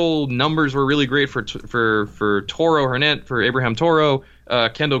 financial numbers were really great for Abraham Toro.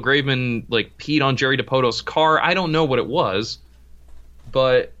 Kendall Graveman like peed on Jerry DePoto's car. I don't know what it was,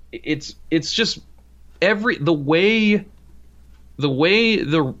 but it's just the way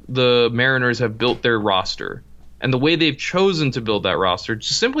the Mariners have built their roster and the way they've chosen to build that roster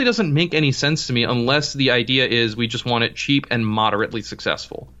just simply doesn't make any sense to me unless the idea is we just want it cheap and moderately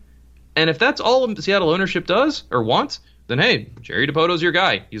successful. And if that's all Seattle ownership does or wants, then hey, Jerry DePoto's your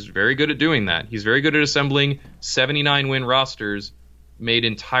guy. He's very good at doing that. He's very good at assembling 79-win rosters made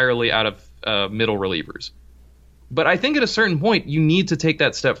entirely out of middle relievers. But I think at a certain point, you need to take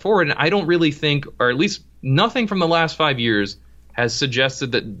that step forward, and I don't really think, or at least nothing from the last 5 years, has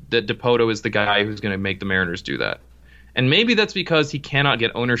suggested that DePoto is the guy who's going to make the Mariners do that. And maybe that's because he cannot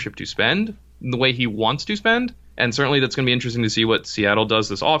get ownership to spend the way he wants to spend. And certainly that's going to be interesting to see what Seattle does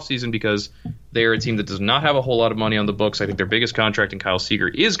this offseason because they're a team that does not have a whole lot of money on the books. I think their biggest contract in Kyle Seager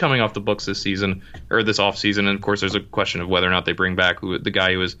is coming off the books this season or this offseason. And, of course, there's a question of whether or not they bring back the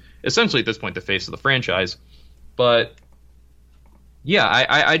guy who is essentially at this point the face of the franchise. But, yeah,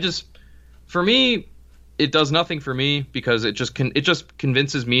 I just – for me – it does nothing for me because it just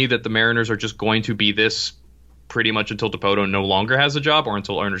convinces me that the Mariners are just going to be this pretty much until DePoto no longer has a job or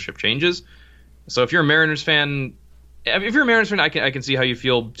until ownership changes. So if you're a Mariners fan, I can see how you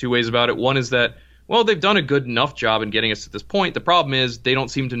feel two ways about it. One is that, well, they've done a good enough job in getting us to this point. The problem is they don't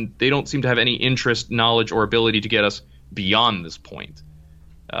seem to have any interest, knowledge, or ability to get us beyond this point.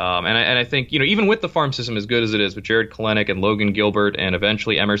 And I think, even with the farm system as good as it is, with Jared Kelenic and Logan Gilbert and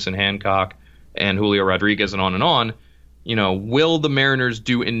eventually Emerson Hancock and Julio Rodriguez and on, will the Mariners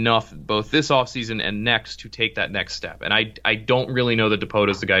do enough both this offseason and next to take that next step? And I don't really know that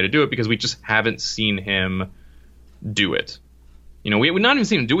DePoto is the guy to do it because we just haven't seen him do it. We haven't even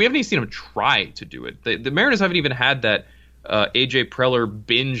seen him try to do it. The Mariners haven't even had that AJ Preller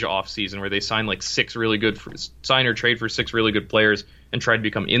binge offseason where they sign like sign or trade for 6 really good players and try to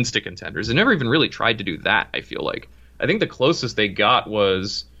become insta contenders. They never even really tried to do that, I feel like. I think the closest they got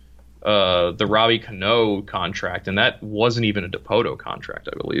was the Robbie Cano contract, and that wasn't even a DePoto contract,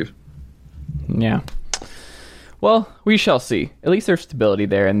 I believe. Yeah. Well, we shall see. At least there's stability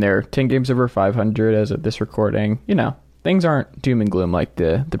there, and they're 10 games over 500 as of this recording. Things aren't doom and gloom like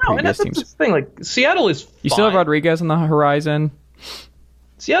the previous teams. That's the thing. Like, Seattle is fine. You still have Rodriguez on the horizon.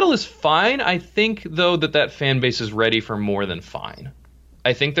 Seattle is fine. I think, though, that fan base is ready for more than fine.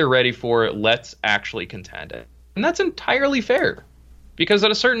 I think they're ready for let's actually contend it. And that's entirely fair. Because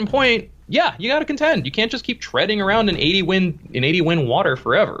at a certain point, yeah, you got to contend. You can't just keep treading around in 80-win water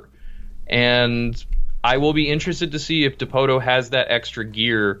forever. And I will be interested to see if DePoto has that extra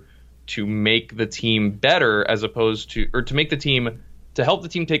gear to make the team better as opposed to, or to make the team, to help the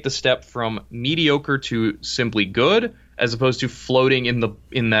team take the step from mediocre to simply good, as opposed to floating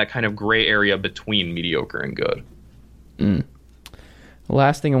in that kind of gray area between mediocre and good.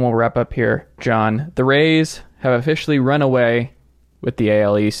 Last thing, and we'll wrap up here, John. The Rays have officially run away with the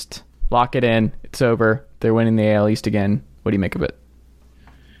AL East. Lock it in. It's over. They're winning the AL East again. What do you make of it?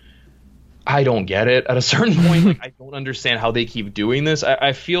 I don't get it. At a certain point, I don't understand how they keep doing this.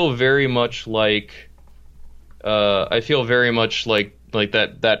 I feel very much like that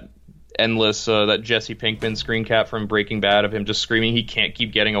endless that Jesse Pinkman screen cap from Breaking Bad of him just screaming he can't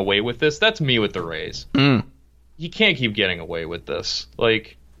keep getting away with this. That's me with the Rays. you can't keep getting away with this.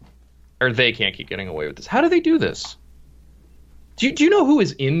 Like, or they can't keep getting away with this. How do they do this? Do you know who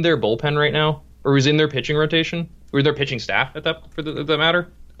is in their bullpen right now, or who's in their pitching rotation, or their pitching staff at that for the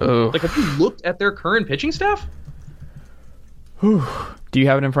matter? Oh, like, have you looked at their current pitching staff? Do you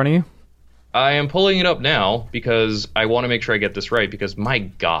have it in front of you? I am pulling it up now because I want to make sure I get this right. Because my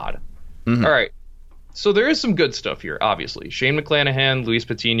God, All right. So there is some good stuff here. Obviously, Shane McClanahan, Luis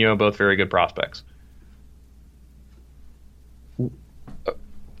Patino, both very good prospects.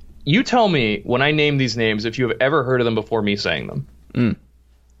 You tell me when I name these names if you have ever heard of them before me saying them.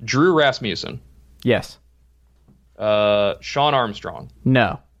 Drew Rasmussen. Yes. Sean Armstrong.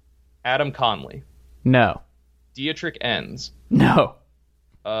 No. Adam Conley. No. Dietrich Enns. No.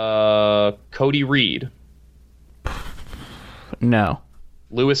 Cody Reed. No.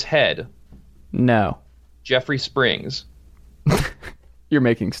 Lewis Head. No. Jeffrey Springs. You're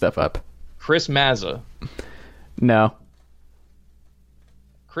making stuff up. Chris Mazza. No.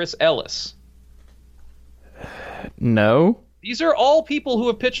 Chris Ellis. No. These are all people who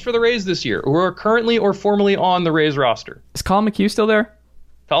have pitched for the Rays this year, who are currently or formerly on the Rays roster. Is Colin McHugh still there?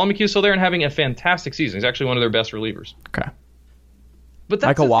 Colin McHugh's still there and having a fantastic season. He's actually one of their best relievers. Okay. But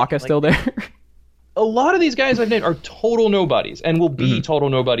that's Michael Wacha still there? A lot of these guys I've named are total nobodies and will be total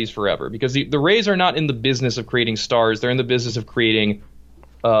nobodies forever because the Rays are not in the business of creating stars. They're in the business of creating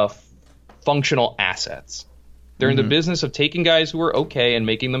functional assets. They're in the business of taking guys who are okay and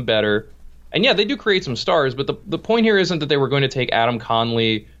making them better. And yeah, they do create some stars, but the point here isn't that they were going to take Adam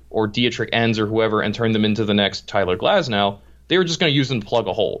Conley or Dietrich Enns or whoever and turn them into the next Tyler Glasnow. They were just going to use them to plug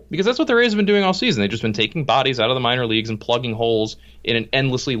a hole. Because that's what the Rays have been doing all season. They've just been taking bodies out of the minor leagues and plugging holes in an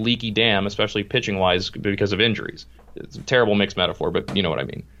endlessly leaky dam, especially pitching-wise because of injuries. It's a terrible mixed metaphor, but you know what I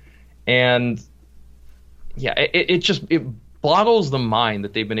mean. And yeah, it boggles the mind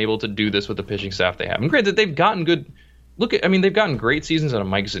that they've been able to do this with the pitching staff they have. And granted, they've gotten good. They've gotten great seasons out of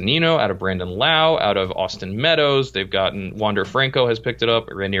Mike Zunino, out of Brandon Lau, out of Austin Meadows. They've gotten Wander Franco has picked it up.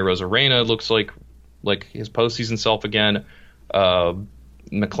 Rainier Rosarena looks like his postseason self again.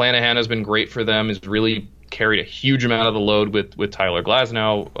 McClanahan has been great for them. He's really carried a huge amount of the load with Tyler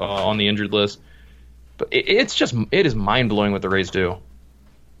Glasnow on the injured list. But it is mind blowing what the Rays do.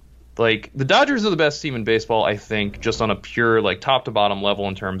 Like, the Dodgers are the best team in baseball, I think, just on a pure, like, top to bottom level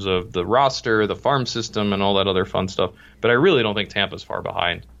in terms of the roster, the farm system, and all that other fun stuff. But I really don't think Tampa's far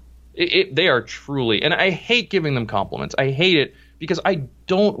behind. They are truly, and I hate giving them compliments. I hate it because I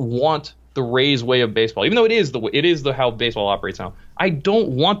don't want the Rays' way of baseball, even though it is how baseball operates now. I don't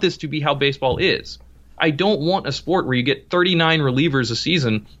want this to be how baseball is. I don't want a sport where you get 39 relievers a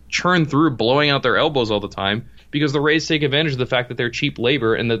season churn through, blowing out their elbows all the time, because the Rays take advantage of the fact that they're cheap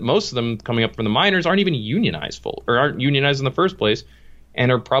labor and that most of them coming up from the minors aren't even unionized aren't unionized in the first place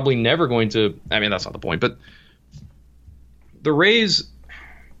and are probably never going to. I mean, that's not the point, but the Rays.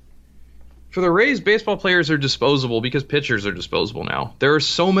 For the Rays, baseball players are disposable because pitchers are disposable now. There are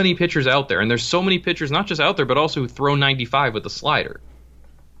so many pitchers out there, and there's so many pitchers not just out there, but also who throw 95 with the slider.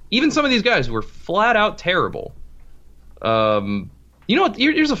 Even some of these guys who are flat out terrible. You know what?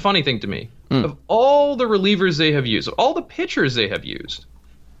 Here's a funny thing to me. Of all the relievers they have used, of all the pitchers they have used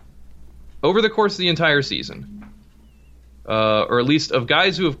over the course of the entire season, or at least of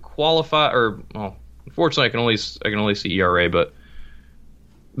guys who have qualified, unfortunately I can only see ERA, but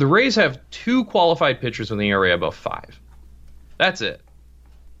the Rays have 2 qualified pitchers with an ERA above 5. That's it.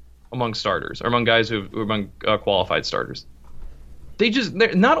 Among starters, or among guys who are among qualified starters.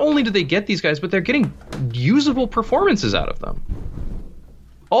 Not only do they get these guys, but they're getting usable performances out of them.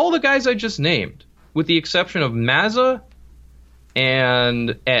 All the guys I just named, with the exception of Mazza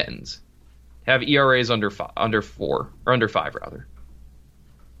and Enns, have ERAs under 4, or under 5 rather.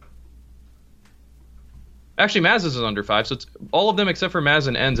 Actually, Mazza's is under 5, so it's all of them except for Maz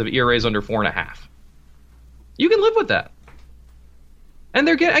and Enns have ERAs under 4.5. You can live with that. And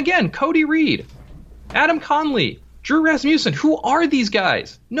they're again, Cody Reed, Adam Conley, Drew Rasmussen. Who are these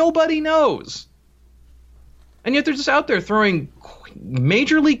guys? Nobody knows. And yet they're just out there throwing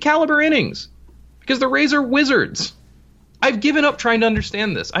major league caliber innings because the Rays are wizards. I've given up trying to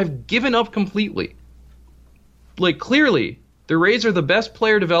understand this. I've given up completely. Like, clearly, the Rays are the best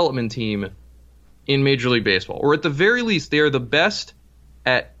player development team in Major League Baseball, or at the very least, they are the best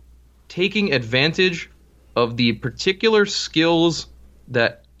at taking advantage of the particular skills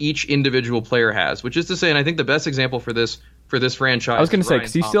that each individual player has, which is to say, and I think the best example for this franchise. I was going to say,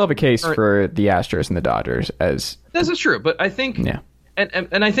 because you still have a case for the Astros and the Dodgers as. This is true, but I think,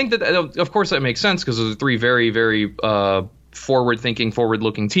 and I think that, of course, that makes sense because those are 3 very, very forward-thinking,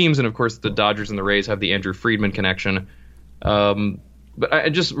 forward-looking teams, and of course, the Dodgers and the Rays have the Andrew Friedman connection.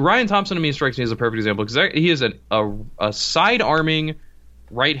 But Ryan Thompson to me strikes me as a perfect example because he is a side-arming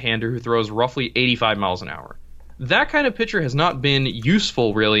right-hander who throws roughly 85 miles an hour. That kind of pitcher has not been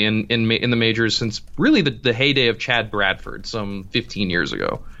useful really in the majors since really the heyday of Chad Bradford some 15 years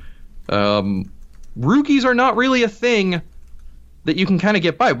ago. Rookies are not really a thing that you can kind of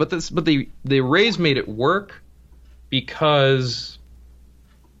get by, but the Rays made it work because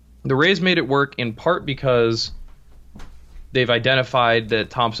in part because they've identified that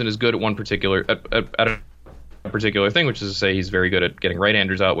Thompson is good at one particular at a particular thing, which is to say he's very good at getting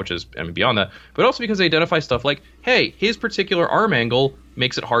right-handers out, which is beyond that, but also because they identify stuff like, hey, his particular arm angle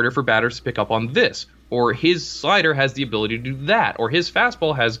makes it harder for batters to pick up on this, or his slider has the ability to do that, or his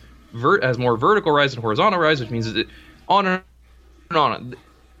fastball has more vertical rise than horizontal rise, which means that on and on.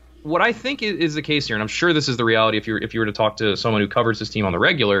 What I think is the case here, and I'm sure this is the reality if you were to talk to someone who covers this team on the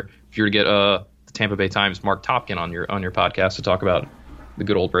regular, if you were to get the Tampa Bay Times Mark Topkin on your podcast to talk about the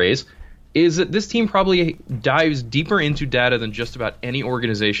good old Rays, is that this team probably dives deeper into data than just about any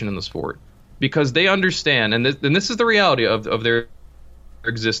organization in the sport, because they understand, and this is the reality of their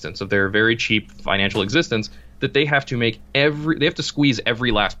existence, of their very cheap financial existence, that they have to squeeze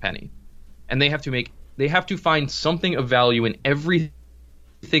every last penny, and they have to find something of value in everything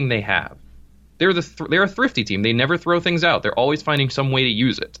they have. They're a thrifty team. They never throw things out. They're always finding some way to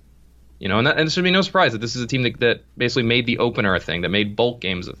use it. And it should be no surprise that this is a team that basically made the opener a thing, that made bulk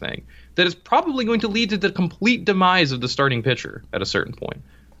games a thing, that is probably going to lead to the complete demise of the starting pitcher at a certain point.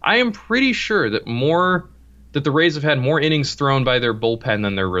 I am pretty sure that the Rays have had more innings thrown by their bullpen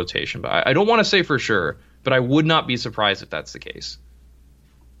than their rotation. But I don't want to say for sure, but I would not be surprised if that's the case.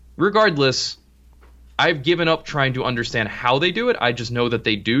 Regardless, I've given up trying to understand how they do it. I just know that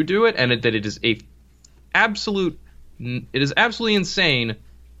they do it, and that it is absolutely insane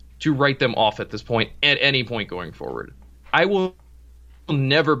to write them off at this point, at any point going forward. I will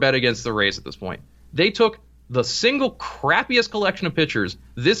never bet against the Rays at this point. They took the single crappiest collection of pitchers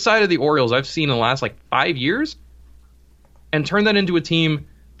this side of the Orioles I've seen in the last 5 years and turned that into a team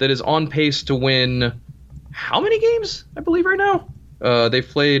that is on pace to win how many games, I believe, right now? They've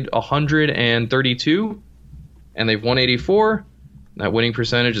played 132, and they've won 84. That winning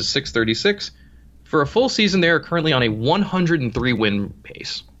percentage is .636. For a full season, they are currently on a 103 win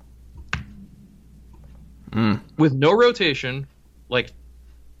pace. With no rotation,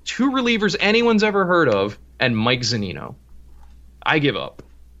 two relievers anyone's ever heard of, and Mike Zunino. I give up.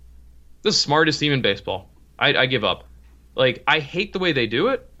 The smartest team in baseball. I give up. I hate the way they do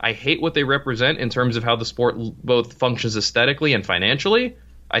it. I hate what they represent in terms of how the sport both functions aesthetically and financially.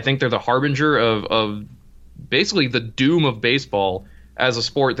 I think they're the harbinger of basically the doom of baseball as a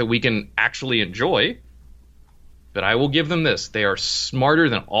sport that we can actually enjoy. But I will give them this. They are smarter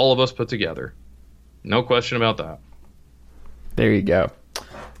than all of us put together. No question about that. There you go.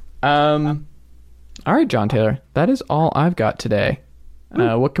 All right, John Taylor. That is all I've got today.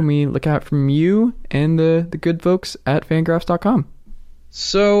 What can we look out from you and the good folks at Fangraphs.com?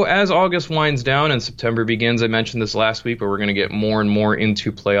 So as August winds down and September begins, I mentioned this last week, but we're going to get more and more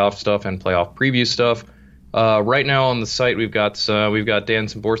into playoff stuff and playoff preview stuff. Right now on the site, we've got Dan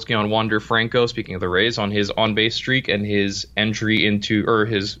Szymborski on Wander Franco, speaking of the Rays, on his on-base streak and his entry into, or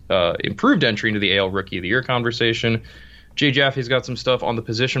his improved entry into the AL Rookie of the Year conversation. Jay Jaffe's got some stuff on the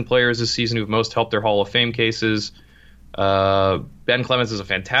position players this season who've most helped their Hall of Fame cases. Ben Clemens is a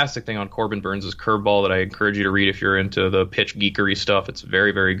fantastic thing on Corbin Burns' curveball that I encourage you to read if you're into the pitch geekery stuff. It's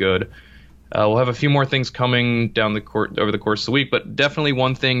very, very good. We'll have a few more things coming over the course of the week, but definitely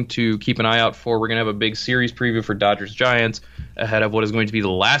one thing to keep an eye out for. We're going to have a big series preview for Dodgers-Giants ahead of what is going to be the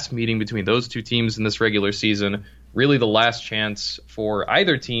last meeting between those two teams in this regular season. Really the last chance for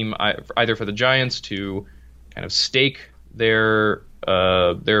either team, either for the Giants to kind of stake their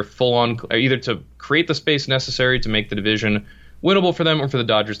full-on, either to create the space necessary to make the division winnable for them, or for the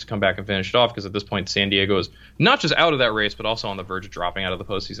Dodgers to come back and finish it off, because at this point San Diego is not just out of that race, but also on the verge of dropping out of the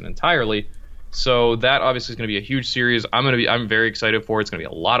postseason entirely. So that obviously is going to be a huge series. I'm very excited for it. It's going to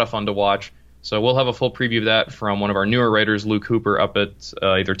be a lot of fun to watch. So we'll have a full preview of that from one of our newer writers, Luke Hooper, up at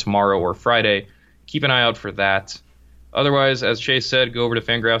either tomorrow or Friday. Keep an eye out for that. Otherwise, as Chase said, go over to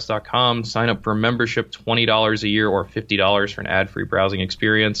Fangraphs.com, sign up for a membership, $20 a year or $50 for an ad-free browsing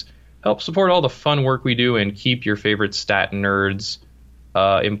experience. Help support all the fun work we do and keep your favorite stat nerds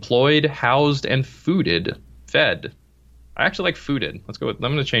employed, housed, and fed. I actually like fooded. Let's go with.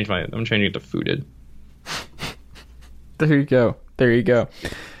 I'm changing it to fooded. There you go.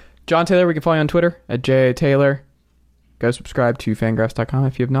 John Taylor, we can follow you on Twitter at @JATaylor. Go subscribe to Fangraphs.com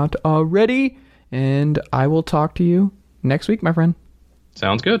if you have not already, and I will talk to you next week, my friend.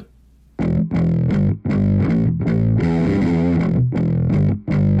 Sounds good.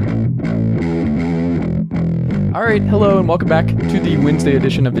 All right, hello and welcome back to the Wednesday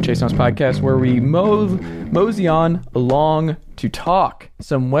edition of the Chase Thomas Podcast, where we mosey on along to talk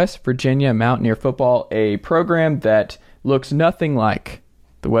some West Virginia Mountaineer football, a program that looks nothing like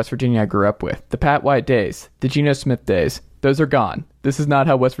the West Virginia I grew up with. The Pat White days, the Geno Smith days, those are gone. This is not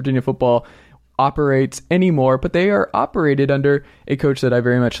how West Virginia football operates anymore, but they are operated under a coach that I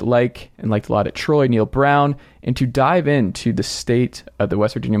very much like and liked a lot at Troy, Neil Brown. And to dive into the state of the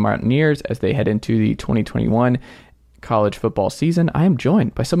West Virginia Mountaineers as they head into the 2021 college football season, I am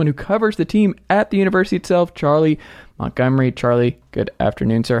joined by someone who covers the team at the university itself, Charlie Montgomery. Charlie, good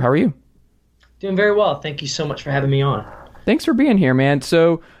afternoon, sir. How are you? Doing very well. Thank you so much for having me on. Thanks for being here, man.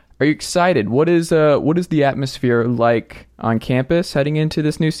 So, are you excited? What is the atmosphere like on campus heading into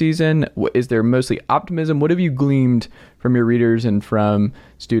this new season? Is there mostly optimism? What have you gleaned from your readers and from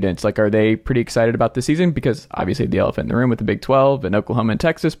students? Like, are they pretty excited about the season? Because obviously the elephant in the room with the Big 12 and Oklahoma and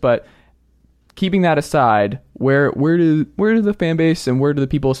Texas, but keeping that aside, where do the fan base and where do the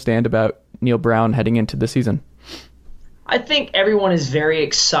people stand about Neil Brown heading into the season? I think everyone is very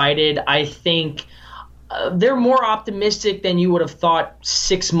excited. I think they're more optimistic than you would have thought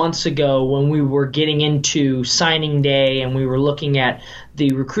 6 months ago when we were getting into signing day and we were looking at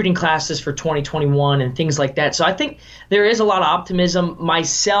the recruiting classes for 2021 and things like that. So I think there is a lot of optimism.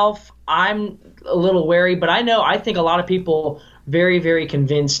 Myself, I'm a little wary, but I think a lot of people very, very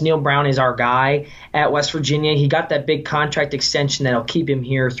convinced Neil Brown is our guy at West Virginia. He got that big contract extension that'll keep him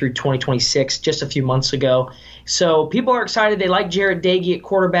here through 2026 just a few months ago. So people are excited. They like Jarret Doege at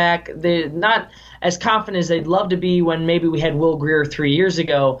quarterback. They're not as confident as they'd love to be when maybe we had Will Grier 3 years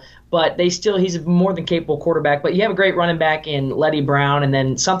ago, but he's a more than capable quarterback. But you have a great running back in Letty Brown, and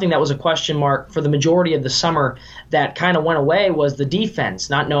then something that was a question mark for the majority of the summer that kind of went away was the defense,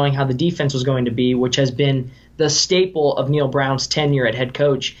 not knowing how the defense was going to be, which has been the staple of Neil Brown's tenure at head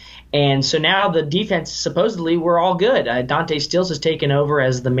coach. And so now the defense, supposedly, we're all good. Dante Stills has taken over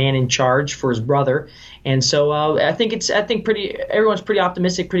as the man in charge for his brother. And so I think everyone's pretty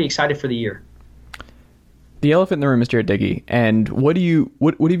optimistic, pretty excited for the year. The elephant in the room is Jarret Doege. And what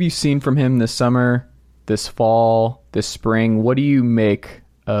have you seen from him this summer, this fall, this spring? What do you make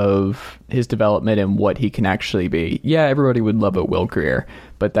of his development and what he can actually be? Yeah, everybody would love a Will Grier,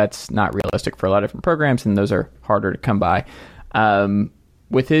 but that's not realistic for a lot of different programs, and those are harder to come by.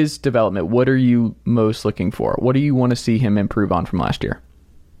 With his development, what are you most looking for? What do you want to see him improve on from last year?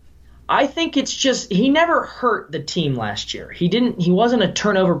 I think it's just he never hurt the team last year. He wasn't a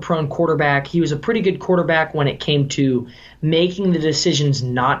turnover-prone quarterback. He was a pretty good quarterback when it came to making the decisions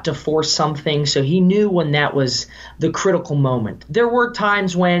not to force something, so he knew when that was the critical moment. There were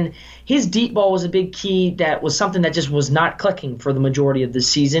times when his deep ball was a big key that was something that just was not clicking for the majority of the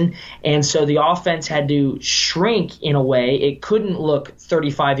season, and so the offense had to shrink in a way. It couldn't look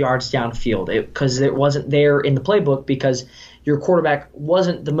 35 yards downfield because it wasn't there in the playbook because your quarterback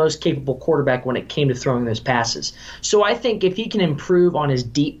wasn't the most capable quarterback when it came to throwing those passes. So I think if he can improve on his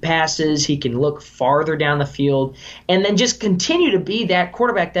deep passes, he can look farther down the field and then just continue to be that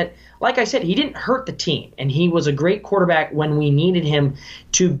quarterback that, like I said, he didn't hurt the team. And he was a great quarterback when we needed him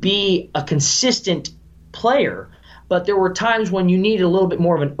to be a consistent player. But there were times when you needed a little bit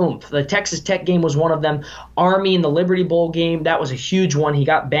more of an oomph. The Texas Tech game was one of them. Army in the Liberty Bowl game, that was a huge one. He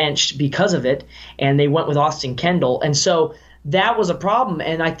got benched because of it, and they went with Austin Kendall. And so that was a problem,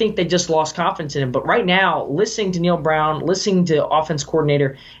 and I think they just lost confidence in him. But right now, listening to Neil Brown, listening to offense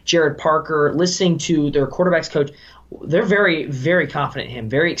coordinator Jared Parker, listening to their quarterback's coach, they're very, very confident in him,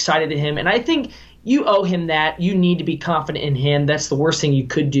 very excited in him. And I think you owe him that. You need to be confident in him. That's the worst thing you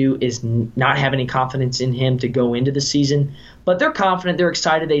could do is not have any confidence in him to go into the season. But they're confident. They're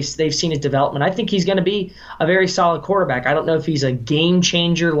excited. They've seen his development. I think he's going to be a very solid quarterback. I don't know if he's a game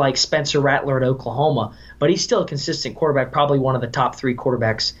changer like Spencer Rattler at Oklahoma, but he's still a consistent quarterback, probably one of the top 3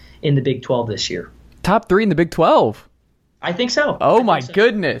 quarterbacks in the Big 12 this year. Top 3 in the Big 12? I think so. Oh, my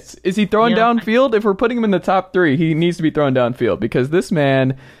goodness. Is he throwing downfield? If we're putting him in the top 3, he needs to be throwing downfield because this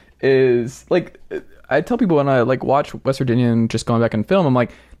man is like, I tell people when I watch West Virginia and just going back and film, I'm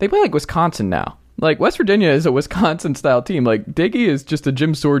like, they play like Wisconsin now. Like, West Virginia is a Wisconsin-style team. Like, Doege is just a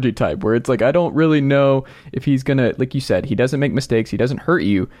Jim Sorgi type, where it's like, I don't really know if he's going to, like you said, he doesn't make mistakes, he doesn't hurt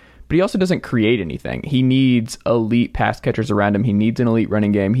you, but he also doesn't create anything. He needs elite pass catchers around him. He needs an elite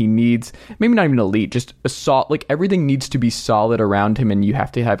running game. He needs, maybe not even elite, just a solid, like, everything needs to be solid around him, and you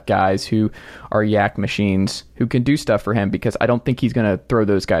have to have guys who are yak machines who can do stuff for him, because I don't think he's going to throw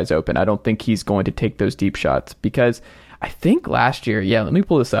those guys open. I don't think he's going to take those deep shots, because I think last year, let me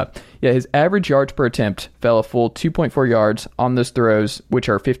pull this up. His average yards per attempt fell a full 2.4 yards on those throws, which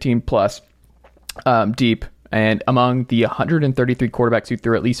are 15 plus deep. And among the 133 quarterbacks who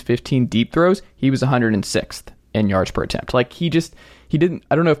threw at least 15 deep throws, he was 106th. in yards per attempt. Like he didn't.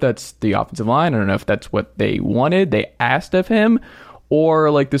 I don't know if that's the offensive line. I don't know if that's what they wanted. They asked of him,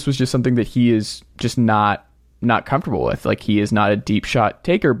 or like this was just something that he is just not comfortable with. Like he is not a deep shot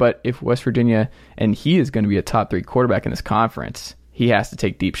taker. But if West Virginia, and he is going to be a top 3 quarterback in this conference, he has to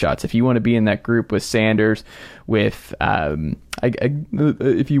take deep shots. If you want to be in that group with Sanders, with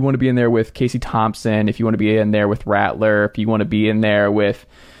if you want to be in there with Casey Thompson, if you want to be in there with Rattler, if you want to be in there with,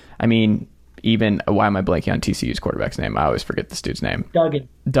 even, why am I blanking on TCU's quarterback's name? I always forget this dude's name.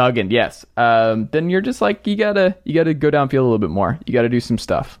 Duggan, yes. Then you're just like, you gotta go downfield a little bit more. You gotta do some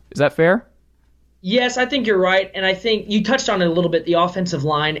stuff. Is that fair? Yes, I think you're right, and I think you touched on it a little bit, the offensive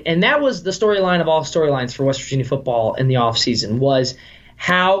line, and that was the storyline of all storylines for West Virginia football in the offseason was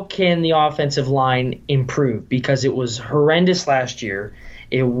how can the offensive line improve? Because it was horrendous last year.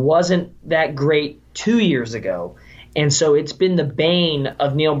 It wasn't that great 2 years ago, and so it's been the bane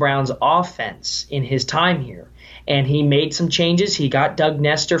of Neil Brown's offense in his time here. And he made some changes. He got Doug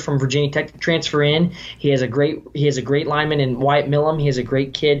Nestor from Virginia Tech to transfer in. He has a great lineman in Wyatt Millum. He has a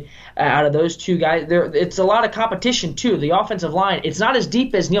great kid out of those two guys. It's a lot of competition too. The offensive line, it's not as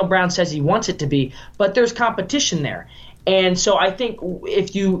deep as Neil Brown says he wants it to be, but there's competition there. And so I think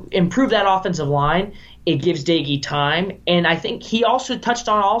if you improve that offensive line, it gives Daggy time. And I think he also touched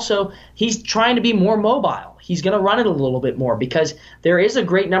on he's trying to be more mobile. He's going to run it a little bit more because there is a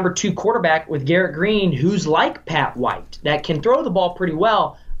great number 2 quarterback with Garrett Green who's like Pat White that can throw the ball pretty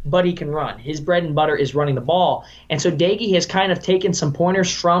well, but he can run. His bread and butter is running the ball. And so Daggy has kind of taken some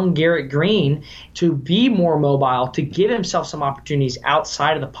pointers from Garrett Green to be more mobile, to give himself some opportunities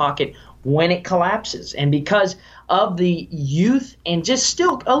outside of the pocket when it collapses. And because of the youth and just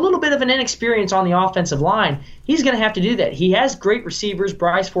still a little bit of an inexperience on the offensive line, he's going to have to do that. He has great receivers,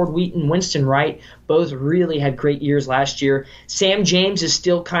 Bryce Ford-Wheaton, Winston Wright, both really had great years last year. Sam James is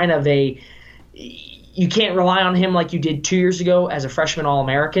still kind of you can't rely on him like you did 2 years ago as a freshman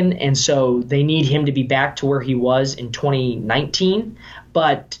All-American, and so they need him to be back to where he was in 2019.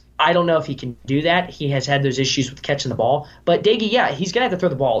 But I don't know if he can do that. He has had those issues with catching the ball. But Daggy, he's going to have to throw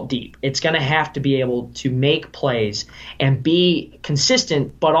the ball deep. It's going to have to be able to make plays and be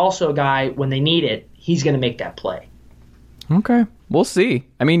consistent, but also a guy, when they need it, he's going to make that play. Okay, we'll see.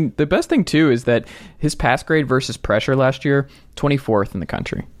 The best thing, too, is that his pass grade versus pressure last year, 24th in the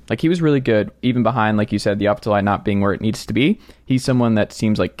country. Like, he was really good, even behind, like you said, the offensive line not being where it needs to be. He's someone that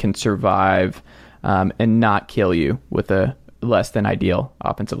seems like can survive and not kill you with a less than ideal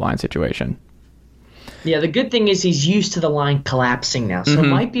offensive line situation. Yeah, the good thing is he's used to the line collapsing now, so it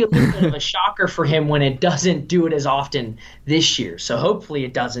might be a little bit of a shocker for him when it doesn't do it as often this year. So hopefully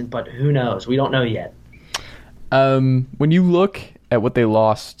it doesn't, but who knows? We don't know yet. When you look at what they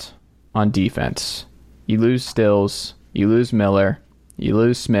lost on defense, you lose Stills, you lose Miller, you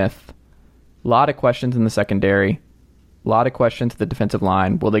lose Smith. A lot of questions in the secondary. A lot of questions to the defensive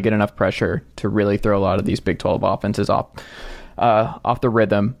line. Will they get enough pressure to really throw a lot of these Big 12 offenses off the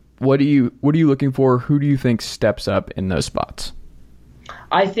rhythm? What are you looking for? Who do you think steps up in those spots?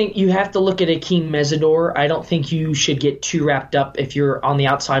 I think you have to look at Akeem Mesidor. I don't think you should get too wrapped up if you're on the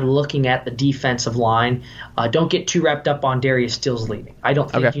outside looking at the defensive line. Don't get too wrapped up on Darius Stills leaving. I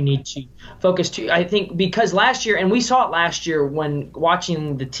don't think you need to focus too. I think because last year, and we saw it last year when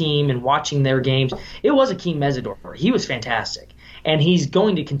watching the team and watching their games, it was Akeem Mesidor. He was fantastic. And he's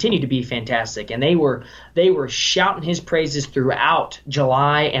going to continue to be fantastic. And they were shouting his praises throughout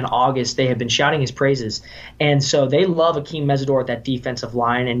July and August. They have been shouting his praises. And so they love Akeem Mesidor at that defensive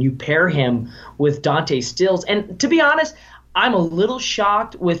line. And you pair him with Dante Stills. And to be honest, I'm a little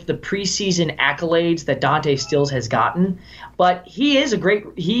shocked with the preseason accolades that Dante Stills has gotten, but he is a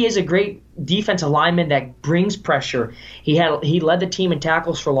great defensive lineman that brings pressure. He led the team in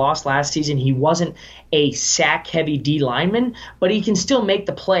tackles for loss last season. He wasn't a sack-heavy D lineman, but he can still make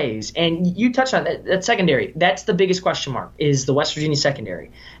the plays. And you touched on that secondary. That's the biggest question mark, is the West Virginia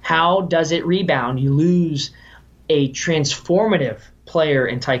secondary. How does it rebound? You lose a transformative player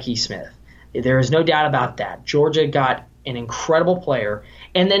in Tyke Smith. There is no doubt about that. Georgia got an incredible player.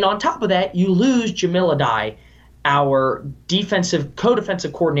 And then on top of that, you lose Jamil Adai, our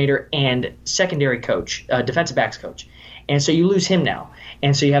co-defensive coordinator and secondary coach, defensive backs coach. And so you lose him now.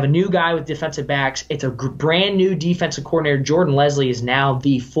 And so you have a new guy with defensive backs. It's a brand new defensive coordinator. Jordan Leslie is now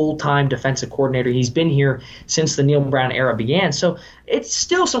the full-time defensive coordinator. He's been here since the Neil Brown era began. So it's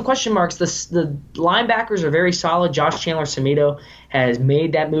still some question marks. The linebackers are very solid. Josh Chandler-Samito has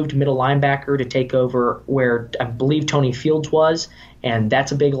made that move to middle linebacker to take over where I believe Tony Fields was, and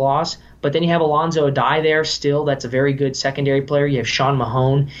that's a big loss. But then you have Alonzo Adai there still. That's a very good secondary player. You have Sean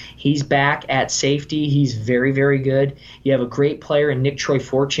Mahone. He's back at safety. He's very, very good. You have a great player in Nick Troy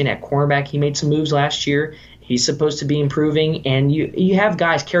Fortune at cornerback. He made some moves last year. He's supposed to be improving, and you have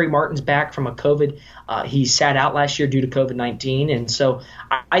guys. Kerry Martin's back from a COVID. He sat out last year due to COVID-19, and so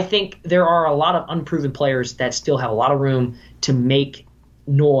I think there are a lot of unproven players that still have a lot of room to make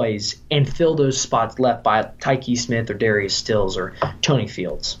noise and fill those spots left by Tyke Smith or Darius Stills or Tony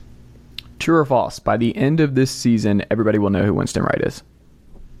Fields. True or false? By the end of this season, everybody will know who Winston Wright is.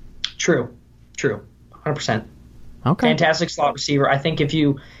 True. 100%. Okay. Fantastic slot receiver. I think if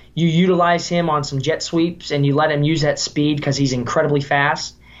you utilize him on some jet sweeps and you let him use that speed because he's incredibly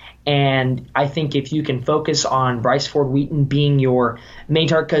fast, and I think if you can focus on Bryce Ford Wheaton being your main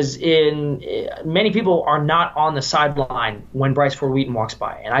target, because many people are not on the sideline when Bryce Ford Wheaton walks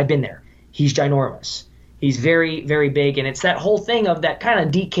by, and I've been there. He's ginormous. He's very, very big, and it's that whole thing of that kind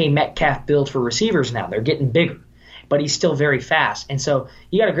of DK Metcalf build for receivers now. They're getting bigger, but he's still very fast. And so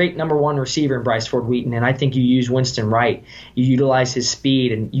you got a great number one receiver in Bryce Ford Wheaton, and I think you use Winston Wright. You utilize his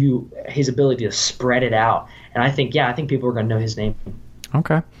speed and his ability to spread it out. And I think people are going to know his name.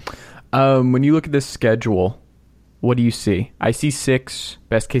 Okay. When you look at this schedule, what do you see? I see 6.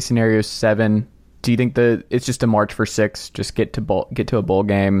 Best case scenario is 7. Do you think it's just a march for 6? Just get to a bowl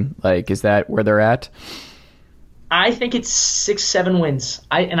game? Like, is that where they're at? I think it's 6-7 wins.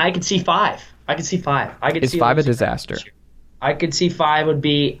 I could see 5. I could see 5. Is 5 a disaster? I could see 5 would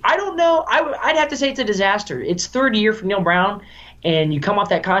be. I don't know. I'd have to say it's a disaster. It's third year for Neil Brown, and you come off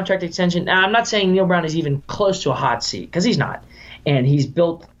that contract extension. Now, I'm not saying Neil Brown is even close to a hot seat because he's not, and he's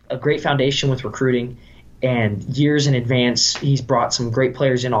built a great foundation with recruiting. And years in advance, he's brought some great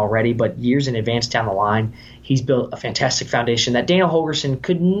players in already, but years in advance down the line, he's built a fantastic foundation that Daniel Holgerson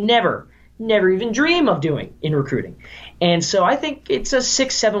could never even dream of doing in recruiting. And so I think it's a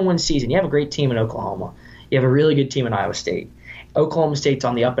 6-7 win season. You have a great team in Oklahoma. You have a really good team in Iowa State. Oklahoma State's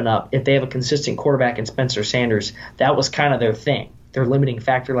on the up and up. If they have a consistent quarterback in Spencer Sanders, that was kind of their thing, their limiting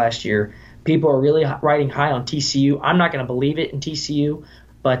factor last year. People are really riding high on TCU. I'm not going to believe it in TCU,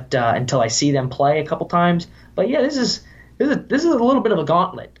 but until I see them play a couple times. But yeah, this is a little bit of a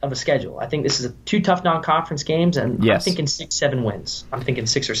gauntlet of a schedule. I think this is 2 tough non-conference games, and yes. I'm thinking 6-7 wins. I'm thinking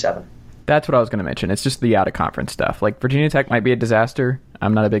 6 or 7. That's what I was going to mention. It's just the out-of-conference stuff. Like, Virginia Tech might be a disaster.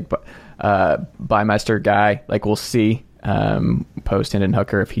 I'm not a big Bymeister guy. Like, we'll see post Hendon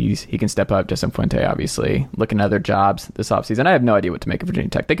Hooker if he can step up. Justin Fuente, obviously, looking at other jobs this offseason. I have no idea what to make of Virginia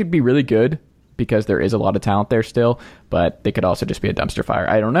Tech. They could be really good because there is a lot of talent there still, but they could also just be a dumpster fire.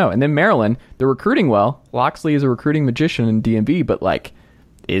 I don't know. And then Maryland, they're recruiting well. Loxley is a recruiting magician in DMV, but, like,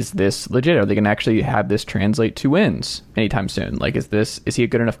 is this legit? Are they going to actually have this translate to wins anytime soon? Like, is he a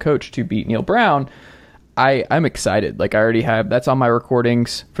good enough coach to beat Neil Brown? I'm excited. Like, I already have that's on my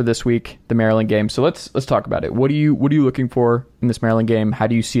recordings for this week, the Maryland game. So let's talk about it. What are you looking for in this Maryland game? How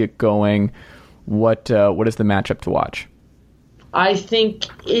do you see it going? What is the matchup to watch? I think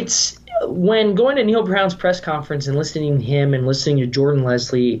it's when going to Neil Brown's press conference and listening to him and listening to Jordan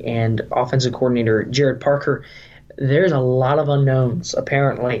Leslie and offensive coordinator Jared Parker, there's a lot of unknowns,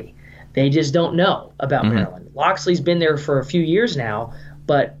 apparently. They just don't know about Maryland. Loxley's been there for a few years now,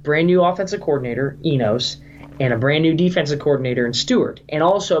 but brand new offensive coordinator, Enos, and a brand new defensive coordinator in Stewart, and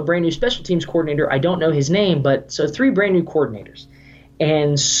also a brand new special teams coordinator. I don't know his name, but so 3 brand new coordinators.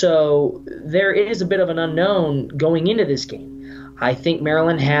 And so there is a bit of an unknown going into this game. I think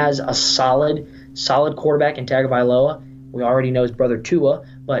Maryland has a solid quarterback in Tagovailoa. We already know his brother Tua,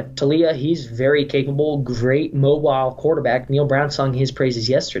 but Talia, he's very capable, great mobile quarterback. Neil Brown sung his praises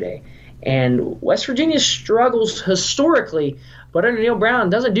yesterday. And West Virginia struggles historically, but under Neil Brown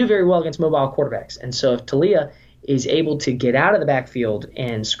doesn't do very well against mobile quarterbacks. And so if Talia is able to get out of the backfield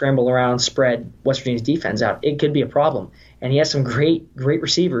and scramble around, spread West Virginia's defense out, it could be a problem. And he has some great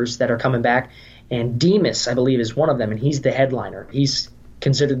receivers that are coming back. And Demas, I believe, is one of them, and he's the headliner. He's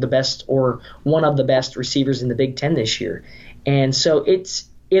considered the best or one of the best receivers in the Big Ten this year. And so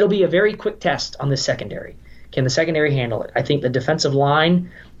it'll be a very quick test on the secondary. Can the secondary handle it? I think the defensive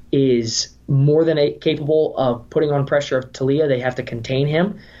line is more than capable of putting on pressure of Talia. They have to contain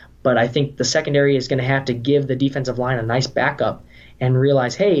him. But I think the secondary is going to have to give the defensive line a nice backup and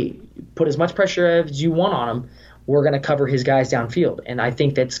realize, hey, put as much pressure as you want on him. We're going to cover his guys downfield. And I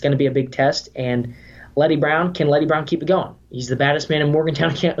think that's going to be a big test. And can Letty Brown keep it going? He's the baddest man in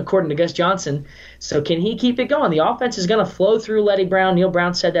Morgantown, according to Gus Johnson. So can he keep it going? The offense is going to flow through Letty Brown. Neil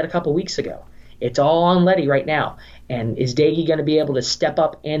Brown said that a couple weeks ago. It's all on Letty right now. And is Daggy going to be able to step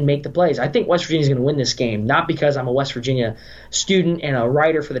up and make the plays? I think West Virginia is going to win this game, not because I'm a West Virginia student and a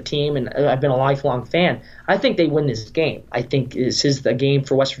writer for the team and I've been a lifelong fan. I think they win this game. I think this is the game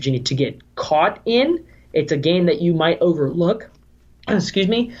for West Virginia to get caught in. It's a game that you might overlook. Excuse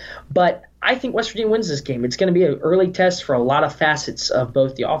me. But I think West Virginia wins this game. It's going to be an early test for a lot of facets of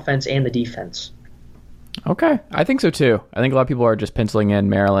both the offense and the defense. Okay, I think so too. I think a lot of people are just penciling in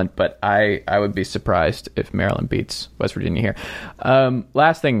Maryland, but I would be surprised if Maryland beats West Virginia here.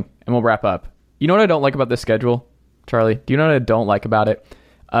 Last thing, and we'll wrap up. You know what I don't like about this schedule, Charlie? Do you know what I don't like about it?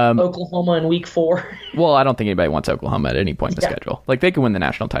 Oklahoma in week 4. Well, I don't think anybody wants Oklahoma at any point in the schedule. Like, they can win the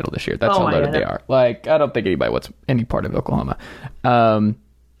national title this year. That's how loaded they are. Like, I don't think anybody wants any part of Oklahoma.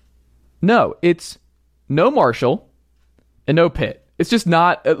 No, it's no Marshall and no Pitt. It's just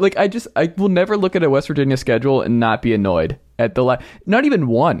not, like, I will never look at a West Virginia schedule and not be annoyed at not even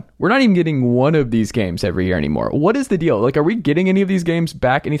one. We're not even getting one of these games every year anymore. What is the deal? Like, are we getting any of these games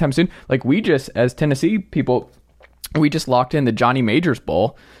back anytime soon? Like, we just, as Tennessee people, we just locked in the Johnny Majors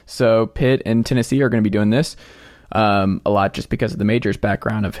Bowl. So Pitt and Tennessee are going to be doing this a lot just because of the Majors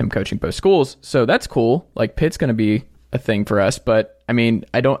background of him coaching both schools. So that's cool. Like, Pitt's going to be a thing for us. But, I mean,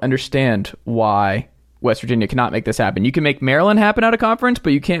 I don't understand why West Virginia cannot make this happen. You can make Maryland happen out of conference,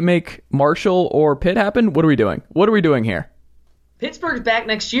 but you can't make Marshall or Pitt happen? What are we doing? What are we doing here? Pittsburgh's back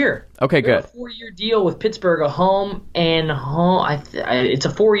next year. Okay, good. A 4-year deal with Pittsburgh, a home and home. It's a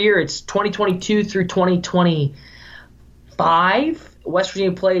 4-year. It's 2022 through 2025. West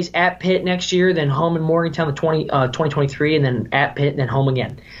Virginia plays at Pitt next year, then home in Morgantown the 2023, and then at Pitt, and then home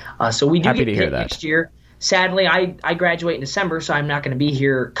again. So we do Happy get to hear Pitt that. next year. Sadly, I graduate in December, so I'm not going to be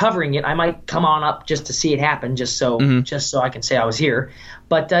here covering it. I might come on up just to see it happen, just so I can say I was here.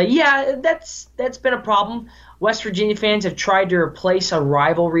 But yeah, that's been a problem. West Virginia fans have tried to replace a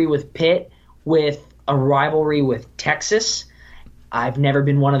rivalry with Pitt with a rivalry with Texas. I've never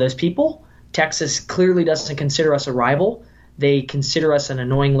been one of those people. Texas clearly doesn't consider us a rival. They consider us an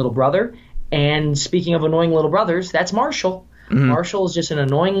annoying little brother. And speaking of annoying little brothers, that's Marshall. Marshall is just an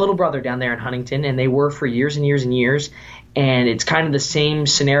annoying little brother down there in Huntington, and they were for years and years and years. And it's kind of the same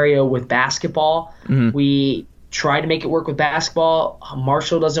scenario with basketball. We try to make it work with basketball.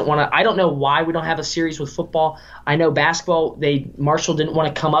 Marshall doesn't want to. I don't know why we don't have a series with football. I know basketball, Marshall didn't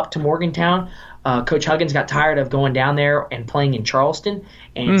want to come up to Morgantown. Coach Huggins got tired of going down there and playing in Charleston.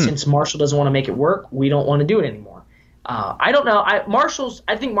 And since Marshall doesn't want to make it work, we don't want to do it anymore. I don't know. I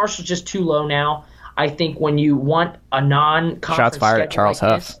think Marshall's just too low now. I think when you want a non-conference shots fired at Charles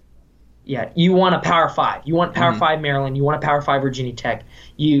like Huff. this, yeah, you want a Power 5. You want Power 5 Maryland. You want a Power 5 Virginia Tech.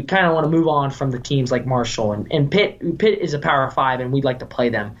 You kind of want to move on from the teams like Marshall. And Pitt is a Power 5, and we'd like to play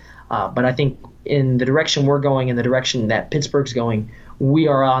them. But I think in the direction we're going, in the direction that Pittsburgh's going, we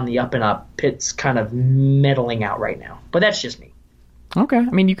are on the up and up. Pitt's kind of meddling out right now. But that's just me. Okay. I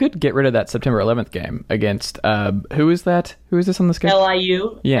mean, you could get rid of that September 11th game against, who is that? Who is this on the schedule?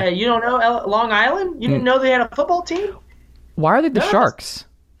 LIU. Yeah. You don't know Long Island? You didn't know they had a football team? Why are they the Sharks?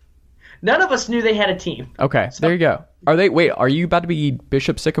 None of us knew they had a team. Okay, so there you go. Are you about to be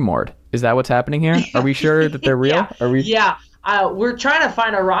Bishop Sycamored? Is that what's happening here? Are we sure that they're real? Yeah. We're trying to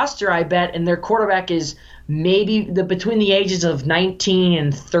find a roster, I bet, and their quarterback is maybe between the ages of 19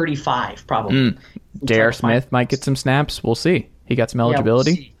 and 35, probably. J.R. Smith might get some snaps. We'll see. He got some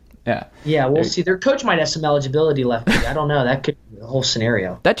eligibility. Yeah, we'll see. Their coach might have some eligibility left. I don't know. That could be the whole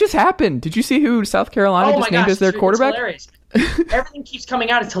scenario. That just happened. Did you see who South Carolina just named as their quarterback? It's hilarious. Everything keeps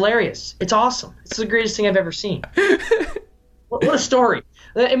coming out. It's hilarious. It's awesome. It's the greatest thing I've ever seen. What a story.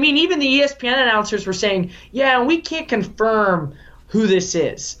 I mean, even the ESPN announcers were saying, yeah, we can't confirm who this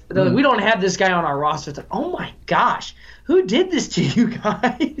is. We don't have this guy on our roster. It's like, oh my gosh, who did this to you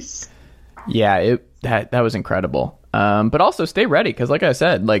guys? Yeah, that was incredible. But also stay ready because, like I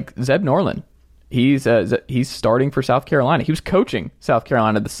said, like Zeb Norland, he's starting for South Carolina. He was coaching South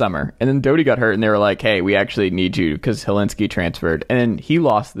Carolina this summer, and then Doty got hurt, and they were like, "Hey, we actually need you," because Helinski transferred, and then he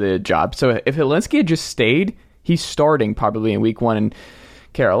lost the job. So if Helinski had just stayed, he's starting probably in week 1 in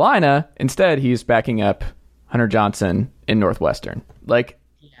Carolina. Instead, he's backing up Hunter Johnson in Northwestern. Like.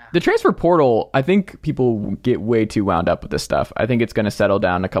 The transfer portal, I think people get way too wound up with this stuff. I think it's going to settle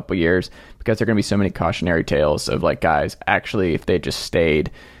down in a couple years because there are going to be so many cautionary tales of like guys, actually, if they just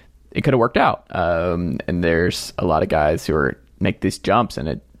stayed, it could have worked out. And there's a lot of guys who make these jumps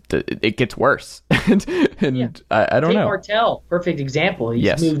and it gets worse. I don't know. Martell, perfect example.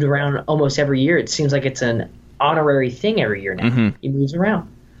 He's moved around almost every year. It seems like it's an honorary thing every year now. He moves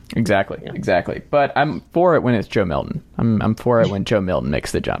around. Exactly. But I'm for it when it's Joe Milton. I'm for it when Joe Milton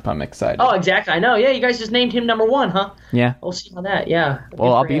makes the jump. I'm excited. Oh, exactly. I know. Yeah, you guys just named him number 1, huh? Yeah. We'll see how that. Yeah.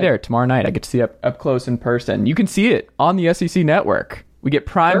 Well, I'll be there tomorrow night. I get to see up close in person. You can see it on the SEC network. We get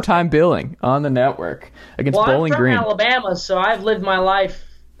prime time billing on the network against Bowling Green. I'm from Alabama, so I've lived my life,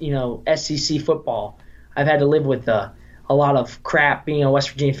 SEC football. I've had to live with a lot of crap being a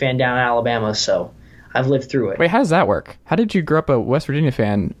West Virginia fan down in Alabama, so I've lived through it. Wait, how does that work? How did you grow up a West Virginia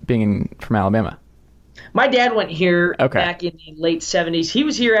fan being from Alabama? My dad went here Okay. back in the late 70s. He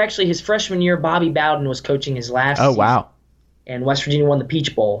was here actually his freshman year. Bobby Bowden was coaching his last Oh, season. wow. And West Virginia won the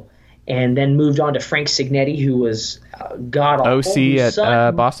Peach Bowl. And then moved on to Frank Signetti, who was god-awful. OC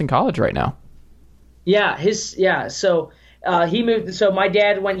at Boston College right now. Yeah, So he moved. So my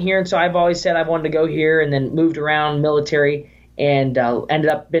dad went here, and so I've always said I wanted to go here, and then moved around military, and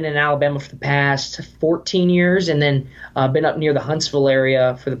ended up been in Alabama for the past 14 years, and then been up near the Huntsville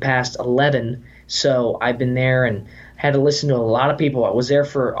area for the past 11. So I've been there and had to listen to a lot of people. I was there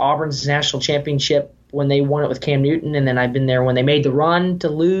for Auburn's national championship when they won it with Cam Newton, and then I've been there when they made the run to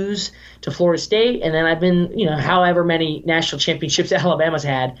lose to Florida State, and then I've been, however many national championships Alabama's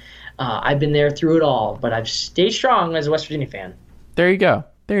had, I've been there through it all, but I've stayed strong as a West Virginia fan. There you go.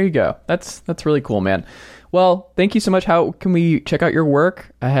 That's really cool, man. Well, thank you so much. How can we check out your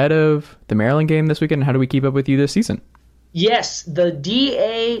work ahead of the Maryland game this weekend? How do we keep up with you this season? Yes, the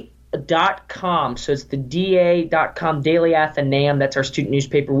DA.com. So it's the DA.com, Daily Athenaeum. That's our student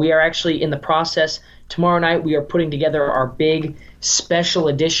newspaper. We are actually in the process. Tomorrow night we are putting together our big special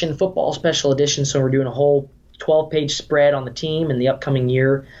edition, football special edition. So we're doing a whole 12-page spread on the team and the upcoming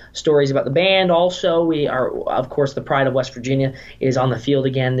year, stories about the band. Also, we are, of course, the pride of West Virginia is on the field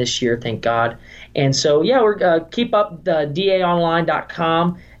again this year, thank God. And so, yeah, we're keep up. The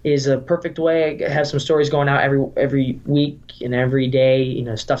DAonline.com is a perfect way. I have some stories going out every week and every day.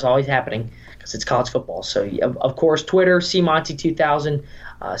 Stuff's always happening because it's college football. So, of course, Twitter, CMonty2000,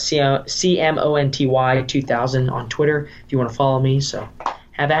 CMONTY 2000 on Twitter if you want to follow me. So,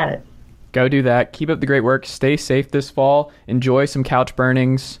 have at it. Go do that. Keep up the great work. Stay safe this fall. Enjoy some couch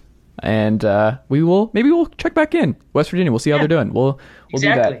burnings, and we'll check back in West Virginia. We'll see how they're doing. We'll do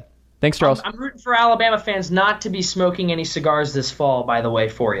that. Thanks, Charles. I'm rooting for Alabama fans not to be smoking any cigars this fall, by the way,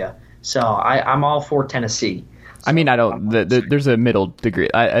 for you. So I'm all for Tennessee. So, I mean, I don't. There's a middle degree.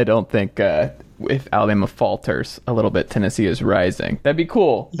 I don't think if Alabama falters a little bit, Tennessee is rising. That'd be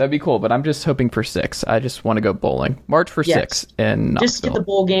cool. But I'm just hoping for 6. I just want to go bowling. March for 6 in Knoxville. Just get the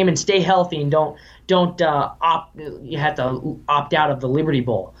bowl game and stay healthy, and don't opt. You have to opt out of the Liberty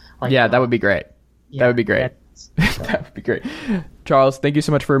Bowl. That would be great. That would be great. That would be great. Charles, thank you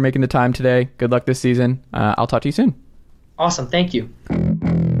so much for making the time today. Good luck this season. I'll talk to you soon. Awesome. Thank you.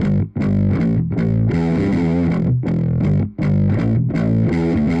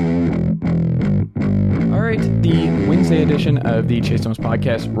 The Wednesday edition of the Chase Thomas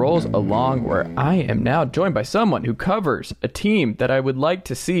podcast rolls along, where I am now joined by someone who covers a team that I would like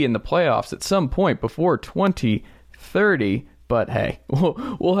to see in the playoffs at some point before 2030. But hey,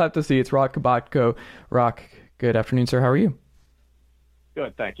 we'll have to see. It's Roch Kubatko. Roch, good afternoon, sir. How are you?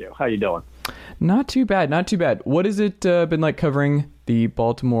 Good, thank you. How you doing? Not too bad. What has it been like covering the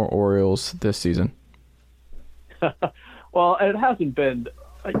Baltimore Orioles this season? Well, it hasn't been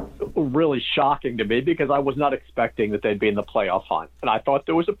really shocking to me because I was not expecting that they'd be in the playoff hunt. And I thought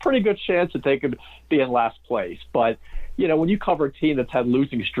there was a pretty good chance that they could be in last place. But, when you cover a team that's had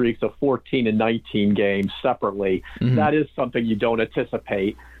losing streaks of 14 and 19 games separately, that is something you don't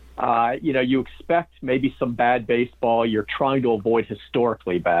anticipate. You expect maybe some bad baseball. You're trying to avoid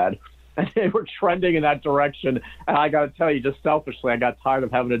historically bad. And they were trending in that direction. And I got to tell you, just selfishly, I got tired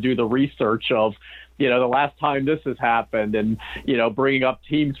of having to do the research of, the last time this has happened and, bringing up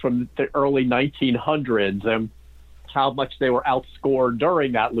teams from the early 1900s and how much they were outscored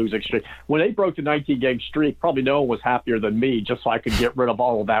during that losing streak. When they broke the 19-game streak, probably no one was happier than me, just so I could get rid of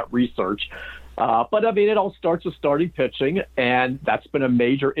all of that research. But, it all starts with starting pitching, and that's been a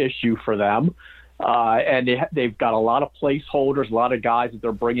major issue for them. And they've got a lot of placeholders, a lot of guys that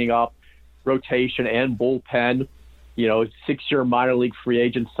they're bringing up, rotation and bullpen, 6-year minor league free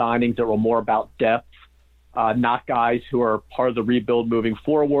agent signings that were more about depth, not guys who are part of the rebuild moving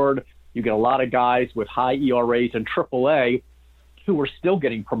forward. You get a lot of guys with high ERAs in AAA who are still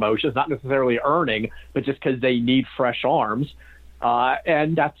getting promotions, not necessarily earning, but just because they need fresh arms.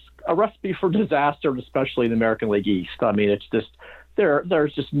 And that's a recipe for disaster, especially in the American League East. It's just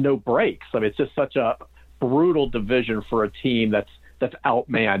there's just no breaks. It's just such a brutal division for a team that's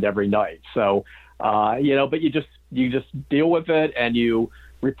outmanned every night. So, but you just deal with it and you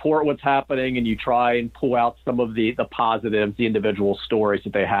report what's happening and you try and pull out some of the positives, the individual stories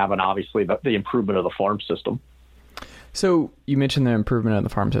that they have, and obviously the improvement of the farm system. So you mentioned the improvement of the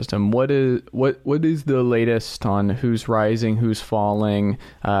farm system. What is the latest on who's rising, who's falling?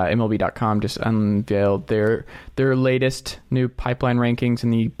 MLB.com just unveiled their latest new pipeline rankings,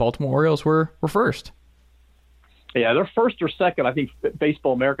 and the Baltimore Orioles were first. Yeah, they're first or second. I think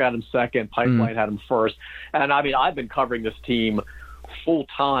Baseball America had them second. Pipeline had them first. And I've been covering this team full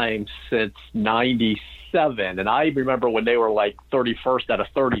time since '96. 7, and I remember when they were like 31st out of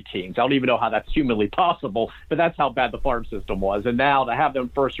 30 teams. I don't even know how that's humanly possible, but that's how bad the farm system was. And now to have them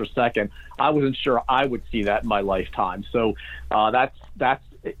first or second, I wasn't sure I would see that in my lifetime. So that's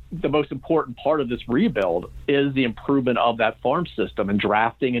the most important part of this rebuild is the improvement of that farm system and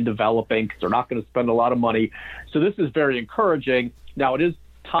drafting and developing, because they're not going to spend a lot of money. So this is very encouraging. Now, it is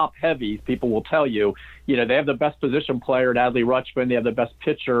top heavy. People will tell you, they have the best position player in Adley Rutschman. They have the best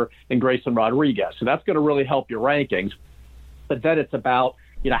pitcher in Grayson Rodriguez. So that's going to really help your rankings. But then it's about,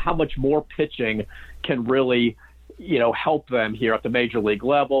 how much more pitching can really, help them here at the major league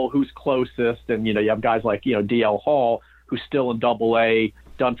level, who's closest. And, you have guys like, DL Hall, who's still in Double-A,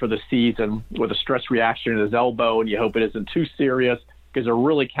 done for the season with a stress reaction in his elbow, and you hope it isn't too serious because they're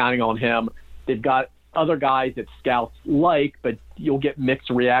really counting on him. They've got other guys that scouts like, but you'll get mixed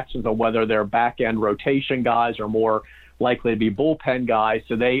reactions on whether they're back-end rotation guys or more likely to be bullpen guys.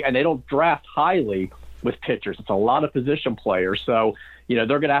 So they don't draft highly with pitchers. It's a lot of position players. So, they're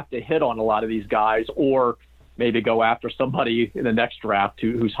going to have to hit on a lot of these guys or maybe go after somebody in the next draft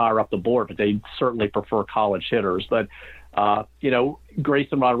who's higher up the board, but they certainly prefer college hitters. But,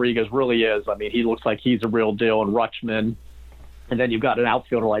 Grayson Rodriguez really is. I mean, he looks like he's a real deal, and Rutschman. And then you've got an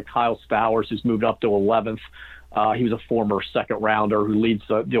outfielder like Kyle Stowers, who's moved up to 11th. He was a former second-rounder who leads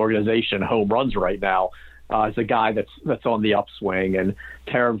the organization in home runs right now. Is a guy that's on the upswing. And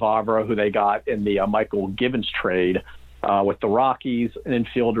Taran Vavra, who they got in the Michael Gibbons trade with the Rockies, and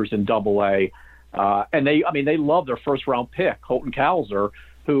infielders in Double-A. And they love their first-round pick, Colton Cowser,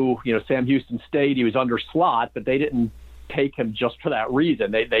 who, Sam Houston State, he was under slot, but they didn't take him just for that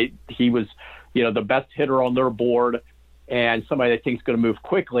reason. He was, the best hitter on their board, and somebody they think is going to move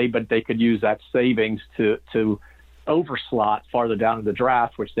quickly, but they could use that savings to overslot farther down in the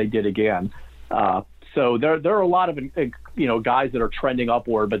draft, which they did again. So there are a lot of guys that are trending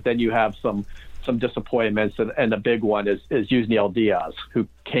upward, but then you have some disappointments, and the big one is Yusniel Diaz, who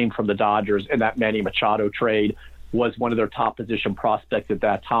came from the Dodgers in that Manny Machado trade, was one of their top position prospects at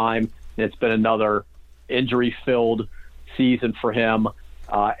that time. And it's been another injury-filled season for him.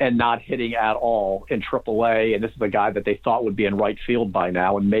 And not hitting at all in AAA. And this is a guy that they thought would be in right field by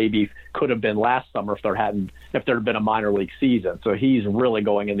now, and maybe could have been last summer if there had been a minor league season. So he's really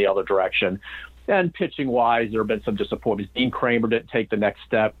going in the other direction. And pitching-wise, there have been some disappointments. Dean Kramer didn't take the next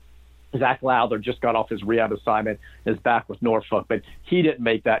step. Zach Lowther just got off his rehab assignment and is back with Norfolk, but he didn't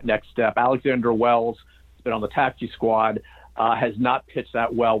make that next step. Alexander Wells has been on the taxi squad, has not pitched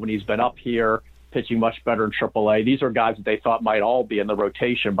that well when he's been up here, pitching much better in AAA. These are guys that they thought might all be in the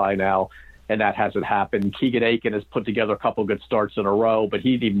rotation by now, and that hasn't happened. Keegan Aiken has put together a couple good starts in a row, but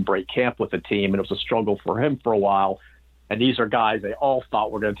he didn't even break camp with the team, and it was a struggle for him for a while. And these are guys they all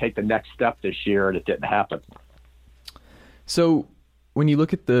thought were going to take the next step this year, and it didn't happen. So when you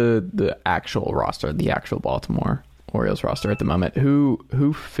look at the actual roster, the actual Baltimore Orioles roster at the moment,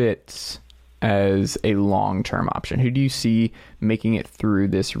 who fits as a long-term option? Who do you see making it through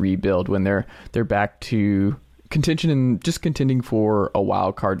this rebuild when they're back to contention and just contending for a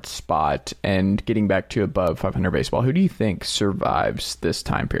wild card spot and getting back to above 500 baseball? Who do you think survives this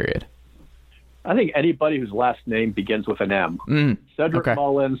time period? I think anybody whose last name begins with an M. Cedric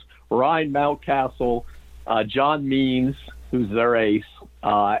Mullins, Ryan Mountcastle, John Means, who's their ace,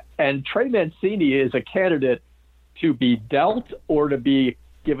 and Trey Mancini is a candidate to be dealt or to be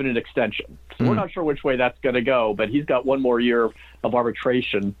given an extension. So we're not sure which way that's going to go, but he's got one more year of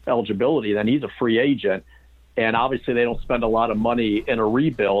arbitration eligibility, then he's a free agent. And obviously they don't spend a lot of money in a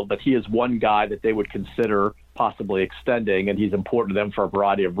rebuild, but he is one guy that they would consider possibly extending, and he's important to them for a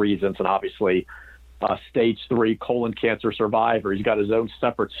variety of reasons. And obviously stage 3 colon cancer survivor. He's got his own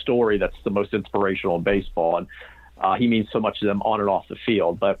separate story that's the most inspirational in baseball, and he means so much to them on and off the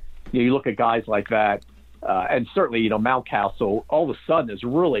field. But you look at guys like that, and certainly, Mountcastle all of a sudden is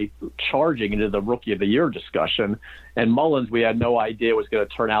really charging into the Rookie of the Year discussion. And Mullins, we had no idea was going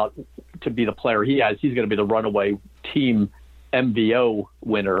to turn out to be the player he has. He's going to be the runaway team MVO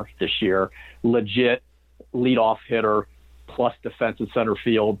winner this year. Legit leadoff hitter, plus defense and center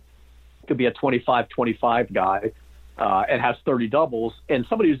field. Could be a 25-25 guy and has 30 doubles. And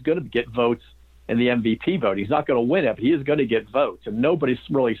somebody who's going to get votes in the MVP vote. He's not going to win it, but he is going to get votes. And nobody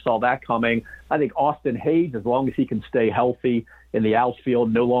really saw that coming. I think Austin Hayes, as long as he can stay healthy in the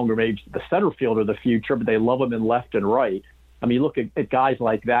outfield, no longer maybe the center fielder of the future, but they love him in left and right. I mean, you look at guys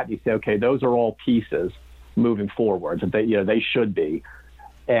like that, and you say, okay, those are all pieces moving forward. And they should be.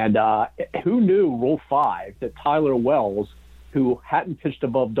 And who knew Rule 5 that Tyler Wells, who hadn't pitched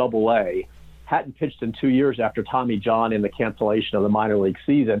above Double-A, hadn't pitched in 2 years after Tommy John in the cancellation of the minor league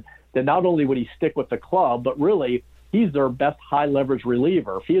season, that not only would he stick with the club, but really he's their best high leverage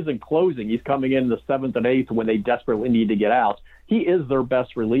reliever. If he isn't closing, he's coming in the 7th and 8th when they desperately need to get out. He is their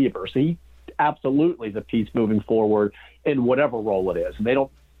best reliever. So he absolutely is a piece moving forward in whatever role it is. And they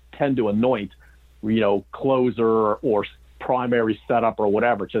don't tend to anoint, closer or primary setup or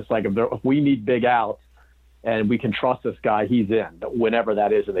whatever. It's just like if we need big outs and we can trust this guy, he's in, whenever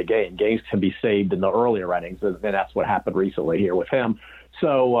that is in the game. Games can be saved in the earlier innings, and that's what happened recently here with him.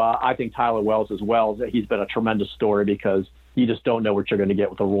 So I think Tyler Wells as well, he's been a tremendous story because you just don't know what you're going to get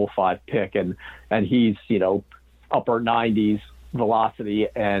with a Rule 5 pick. And he's, upper 90s velocity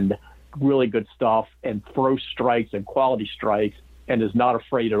and really good stuff and throws strikes and quality strikes and is not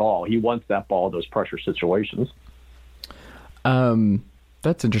afraid at all. He wants that ball in those pressure situations.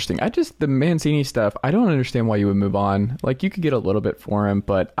 That's interesting. The Mancini stuff, I don't understand why you would move on. Like, you could get a little bit for him,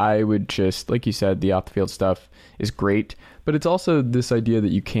 but I would just, like you said, the off-the-field stuff is great. But it's also this idea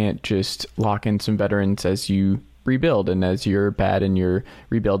that you can't just lock in some veterans as you rebuild, and as you're bad and you're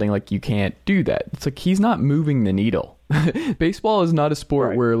rebuilding, like, you can't do that. It's like, he's not moving the needle. Baseball is not a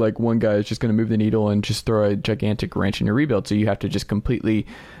sport where, like, one guy is just going to move the needle and just throw a gigantic wrench in your rebuild. So you have to just completely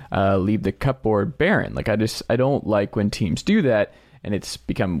leave the cupboard barren. Like, I don't like when teams do that. And it's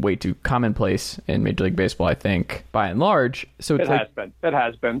become way too commonplace in Major League Baseball, I think, by and large. So it's It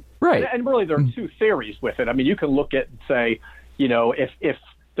has been. Right. And really, there are two theories with it. I mean, you can look at and say, if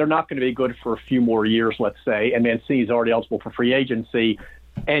they're not going to be good for a few more years, let's say, and Mancini's already eligible for free agency,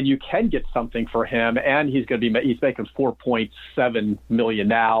 and you can get something for him, and he's making $4.7 million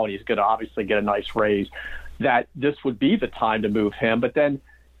now, and he's going to obviously get a nice raise, that this would be the time to move him. But then,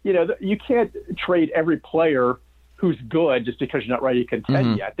 you can't trade every player who's good just because you're not ready to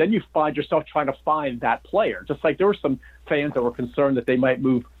contend yet. Then you find yourself trying to find that player. Just like there were some fans that were concerned that they might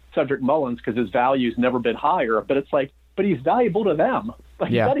move Cedric Mullins because his value's never been higher. But it's like, but he's valuable to them.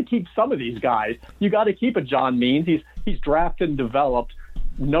 Like, you got to keep some of these guys. You got to keep a John Means. He's drafted and developed,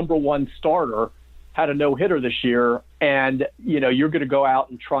 number one starter, had a no-hitter this year, and you're going to go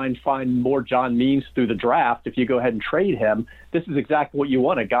out and try and find more John Means through the draft. If you go ahead and trade him, this is exactly what you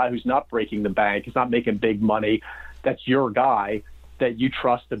want, a guy who's not breaking the bank, he's not making big money. That's your guy that you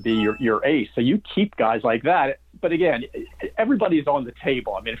trust to be your ace. So you keep guys like that. But again, everybody's on the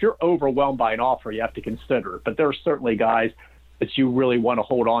table. I mean, if you're overwhelmed by an offer, you have to consider it. But there are certainly guys that you really want to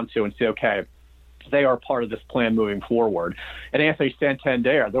hold on to and say, okay, they are part of this plan moving forward. And Anthony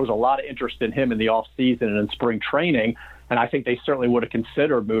Santander, there was a lot of interest in him in the offseason and in spring training, and I think they certainly would have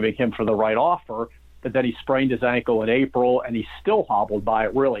considered moving him for the right offer. But then he sprained his ankle in April, and he's still hobbled by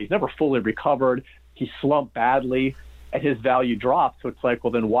it, really. He's never fully recovered. He slumped badly, and his value dropped. So it's like,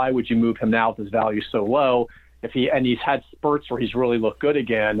 well, then why would you move him now with his value so low? And he's had spurts where he's really looked good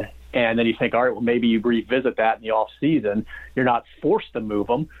again, and then you think, all right, well, maybe you revisit that in the off season. You're not forced to move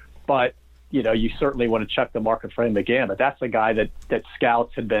him, but you certainly want to check the market for him again. But that's a guy that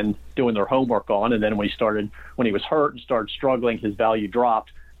scouts had been doing their homework on, and then when he was hurt and started struggling, his value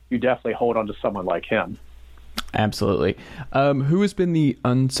dropped. You definitely hold on to someone like him. Absolutely. Who has been the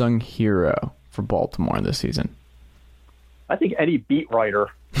unsung hero for Baltimore this season? I think any beat writer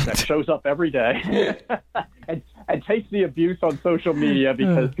that shows up every day and takes the abuse on social media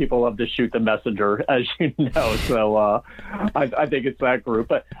because people love to shoot the messenger, as you know. So I think it's that group.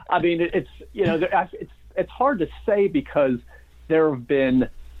 But I mean, it's hard to say because there have been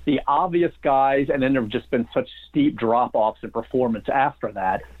the obvious guys, and then there have just been such steep drop-offs in performance after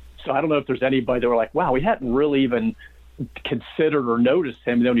that. So I don't know if there's anybody that were like, wow, we hadn't really even considered or noticed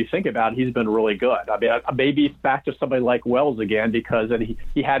him. And then when you think about it, he's been really good. I mean, maybe it's back to somebody like Wells again because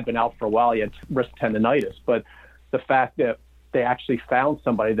he had been out for a while. He had wrist tendonitis. But the fact that they actually found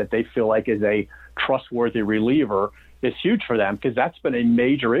somebody that they feel like is a trustworthy reliever is huge for them, because that's been a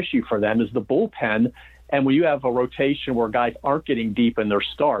major issue for them, is the bullpen. And when you have a rotation where guys aren't getting deep in their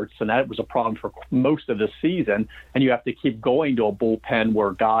starts, and that was a problem for most of the season, and you have to keep going to a bullpen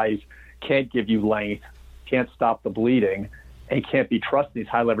where guys can't give you length, can't stop the bleeding, and can't be trusted in these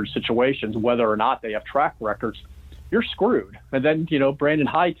high leverage situations, whether or not they have track records, you're screwed. And then, Brandon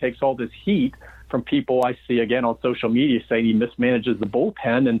Hyde takes all this heat from people I see again on social media saying he mismanages the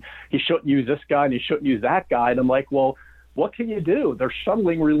bullpen and he shouldn't use this guy and he shouldn't use that guy. And I'm like, well, what can you do? They're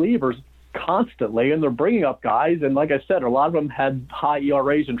shuttling relievers constantly, and they're bringing up guys. And like I said, a lot of them had high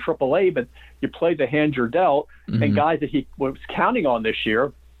ERAs in AAA, but you played the hand you're dealt. Mm-hmm. And guys that he was counting on this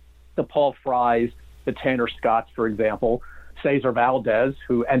year, the Paul Frys, the Tanner Scotts, for example, Cesar Valdez,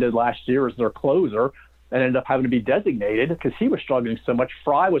 who ended last year as their closer and ended up having to be designated because he was struggling so much.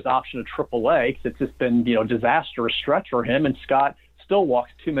 Fry was optioned to AAA because it's just been, disastrous stretch for him, and Scott still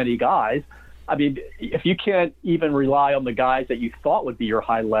walks too many guys. I mean, if you can't even rely on the guys that you thought would be your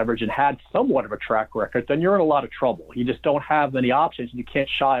high leverage and had somewhat of a track record, then you're in a lot of trouble. You just don't have many options, and you can't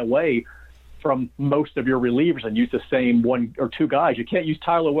shy away from most of your relievers and use the same one or two guys. You can't use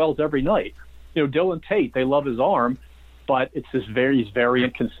Tyler Wells every night. Dylan Tate, they love his arm, but he's very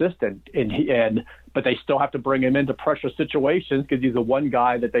inconsistent, but they still have to bring him into pressure situations because he's the one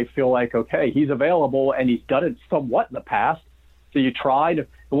guy that they feel like, okay, he's available and he's done it somewhat in the past. So you try to,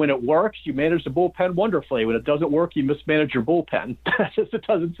 when it works, you manage the bullpen wonderfully. When it doesn't work, you mismanage your bullpen. It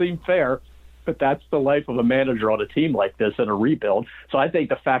doesn't seem fair, but that's the life of a manager on a team like this in a rebuild. So I think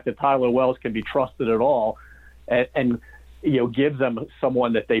the fact that Tyler Wells can be trusted at all and gives them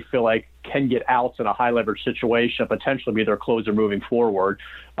someone that they feel like can get outs in a high leverage situation, potentially be their closer moving forward,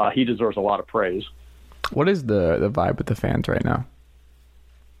 he deserves a lot of praise. What is the vibe with the fans right now?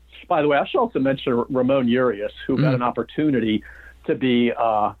 By the way, I should also mention Ramon Urias, who got an opportunity to be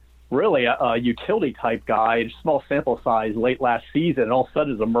really a utility type guy, small sample size late last season, and all of a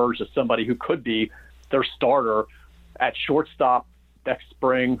sudden has emerged as somebody who could be their starter at shortstop next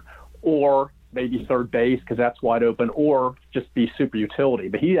spring, or maybe third base because that's wide open, or just be super utility.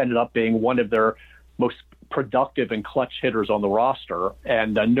 But he ended up being one of their most productive and clutch hitters on the roster,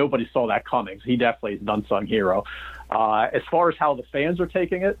 and nobody saw that coming. So he definitely is an unsung hero. As far as how the fans are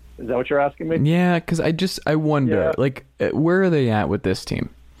taking it, is that what you're asking me? Yeah, because I wonder, where are they at with this team?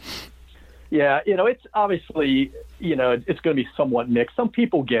 Yeah, it's obviously, it's going to be somewhat mixed. Some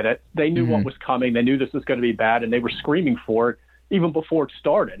people get it. They knew what was coming. They knew this was going to be bad, and they were screaming for it even before it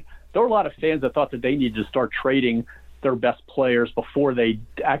started. There were a lot of fans that thought that they needed to start trading their best players before they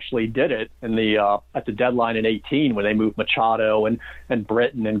actually did it at the deadline in 2018 when they moved Machado and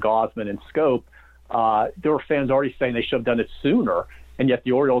Britton and Gausman and Scope. There were fans already saying they should have done it sooner, and yet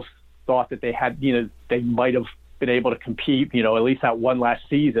the Orioles thought that they had, they might have been able to compete, at least that one last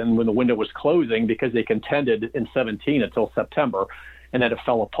season when the window was closing, because they contended in 2017 until September, and then it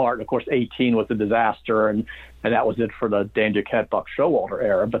fell apart. And of course, 2018 was a disaster, and that was it for the Dan Duquette, Buck Showalter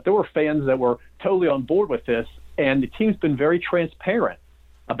era. But there were fans that were totally on board with this, and the team's been very transparent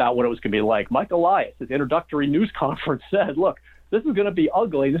about what it was going to be like. Mike Elias, his introductory news conference, said, look, this is going to be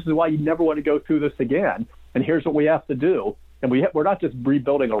ugly. This is why you never want to go through this again. And here's what we have to do. And we're not just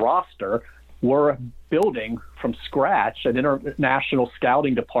rebuilding a roster. We're building from scratch an international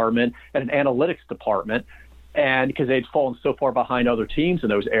scouting department and an analytics department, and because they'd fallen so far behind other teams in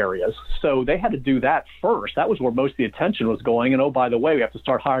those areas. So they had to do that first. That was where most of the attention was going. And, oh, by the way, we have to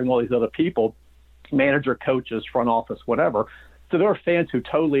start hiring all these other people, manager, coaches, front office, whatever. So there are fans who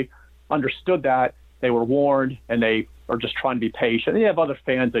totally understood that. They were warned, and they are just trying to be patient. And you have other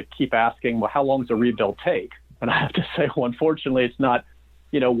fans that keep asking, well, how long does a rebuild take? And I have to say, well, unfortunately, it's not,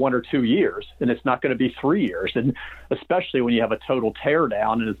 1 or 2 years, and it's not going to be 3 years. And especially when you have a total tear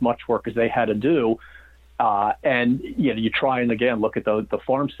down and as much work as they had to do. And, you try and, again, look at the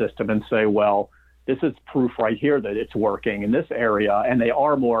farm system and say, well, this is proof right here that it's working in this area. And they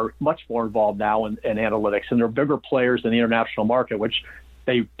are much more involved now in analytics, and they're bigger players in the international market, which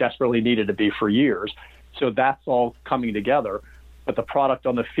they desperately needed to be for years. So that's all coming together. But the product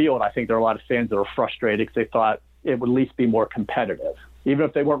on the field, I think there are a lot of fans that are frustrated because they thought it would at least be more competitive. Even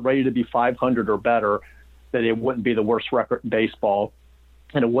if they weren't ready to be 500 or better, that it wouldn't be the worst record in baseball,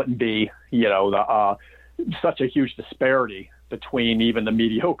 and it wouldn't be, such a huge disparity between even the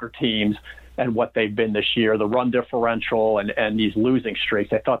mediocre teams and what they've been this year, the run differential and these losing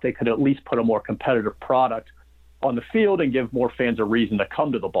streaks. I thought they could at least put a more competitive product on the field and give more fans a reason to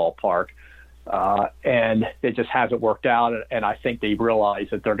come to the ballpark. And it just hasn't worked out. And I think they realize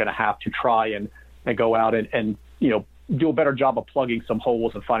that they're going to have to try and go out and do a better job of plugging some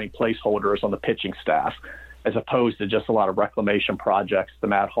holes and finding placeholders on the pitching staff, as opposed to just a lot of reclamation projects, the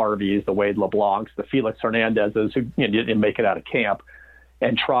Matt Harveys, the Wade LeBlancs, the Felix Hernandezes who didn't make it out of camp,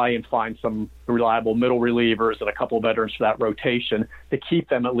 and try and find some reliable middle relievers and a couple of veterans for that rotation to keep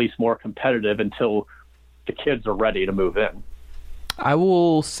them at least more competitive until the kids are ready to move in. I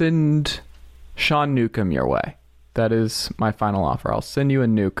will send Sean Newcomb your way. That is my final offer. I'll send you a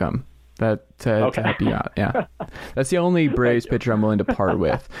Newcomb to help you out. Yeah, that's the only Braves pitcher I'm willing to part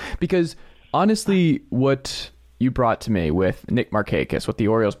with, because honestly, what you brought to me with Nick Markakis, what the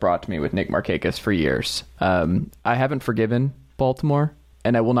Orioles brought to me with Nick Markakis for years, I haven't forgiven Baltimore,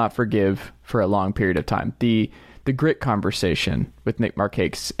 and I will not forgive for a long period of time. The grit conversation with Nick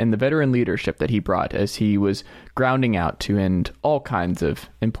Markakis and the veteran leadership that he brought as he was grounding out to end all kinds of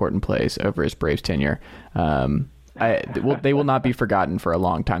important plays over his Braves tenure They will not be forgotten for a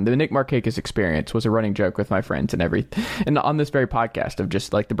long time. The Nick Markakis experience was a running joke with my friends and on this very podcast of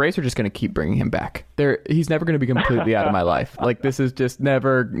just like the Braves are just going to keep bringing him back. He's never going to be completely out of my life. Like this is just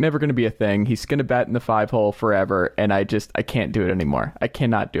never going to be a thing. He's going to bat in the 5-hole forever, and I can't do it anymore. I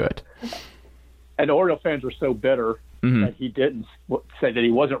cannot do it. And Oriole fans are so bitter that he didn't say that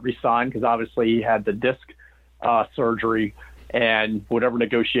he wasn't re-signed because obviously he had the disc surgery, and whatever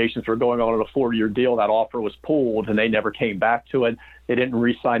negotiations were going on a 4-year deal, that offer was pulled, and they never came back to it. They didn't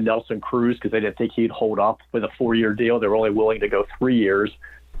re-sign Nelson Cruz because they didn't think he'd hold up with a 4-year deal. They were only willing to go 3 years,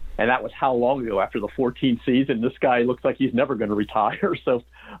 and that was how long ago? After the 14th season. This guy looks like he's never going to retire. So,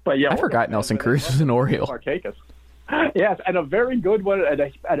 but yeah, I forgot Nelson Cruz was an Oriole. Markakis. Yes, and a very good one, and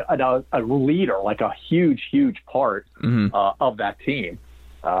a leader, like a huge part of that team.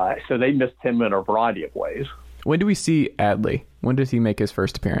 So they missed him in a variety of ways. When do we see Adley? When does he make his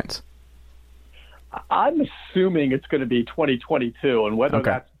first appearance? I'm assuming it's going to be 2022, and whether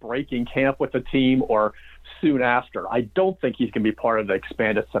that's breaking camp with the team or soon after. I don't think he's going to be part of the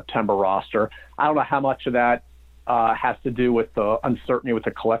expanded September roster. I don't know how much of that has to do with the uncertainty with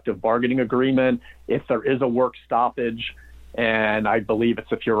the collective bargaining agreement, if there is a work stoppage, and I believe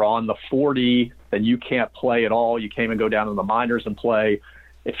it's if you're on the 40, then you can't play at all. You can't even go down to the minors and play.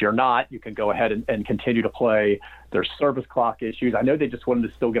 If you're not, you can go ahead and continue to play. There's service clock issues. I know they just wanted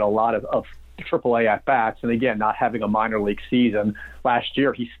to still get a lot of AAA at-bats, and again, not having a minor league season last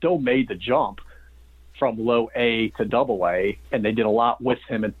year, he still made the jump from low A to double A, and they did a lot with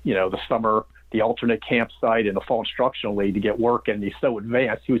him in the summer, the alternate campsite and the fall instructional league to get work, and he's so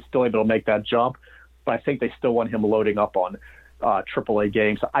advanced, he was still able to make that jump. But I think they still want him loading up on AAA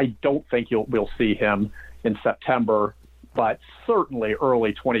games. I don't think we'll see him in September, but certainly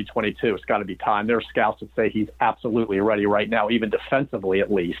early 2022, it's got to be time. There are scouts that say he's absolutely ready right now, even defensively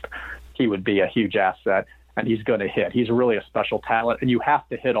at least. He would be a huge asset, and he's going to hit. He's really a special talent, and you have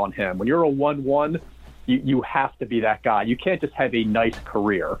to hit on him. When you're a 1-1, you have to be that guy. You can't just have a nice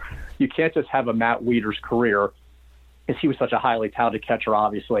career. You can't just have a Matt Wieters career, because he was such a highly talented catcher,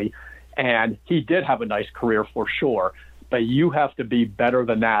 obviously, and he did have a nice career for sure. But you have to be better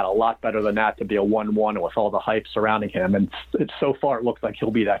than that, a lot better than that, to be a 1-1 with all the hype surrounding him. And so far it looks like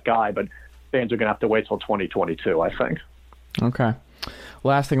he'll be that guy, but fans are going to have to wait till 2022, I think. Okay.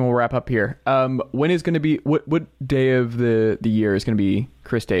 Last thing, we'll wrap up here. When is going to be what day of the year is going to be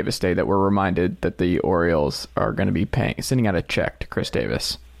Chris Davis Day that we're reminded that the Orioles are going to be sending out a check to Chris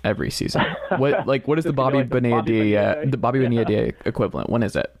Davis every season? What is the Bobby Bonilla Day equivalent? When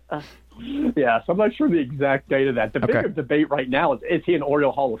is it? Yeah, so I'm not sure the exact date of that. The bigger debate right now is he an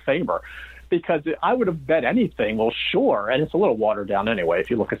Oriole Hall of Famer? Because I would have bet anything. Well, sure, and it's a little watered down anyway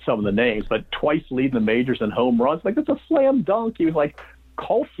if you look at some of the names, but twice leading the majors in home runs, like, that's a slam dunk. He was like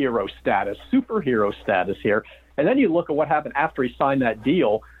cult hero status, superhero status here. And then you look at what happened after he signed that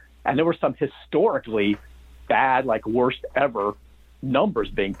deal, and there were some historically bad, like worst ever numbers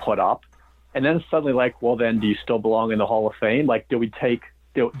being put up. And then suddenly, like, well, then do you still belong in the Hall of Fame? Like, do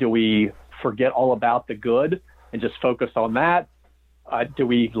we forget all about the good and just focus on that? Do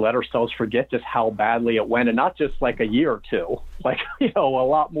we let ourselves forget just how badly it went, and not just like a year or two, like, a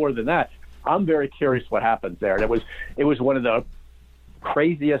lot more than that? I'm very curious what happens there. And it was one of the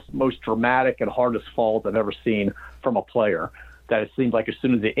craziest, most dramatic and hardest falls I've ever seen from a player, that it seemed like as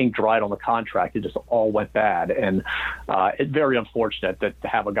soon as the ink dried on the contract, it just all went bad. And it's very unfortunate that to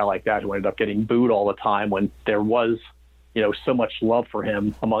have a guy like that who ended up getting booed all the time when there was so much love for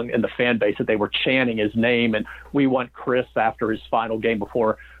him in the fan base, that they were chanting his name. And we want Chris after his final game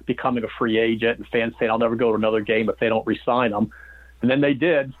before becoming a free agent, and fans saying, I'll never go to another game if they don't re-sign him. And then they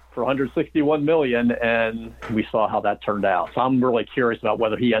did for $161 million, and we saw how that turned out. So I'm really curious about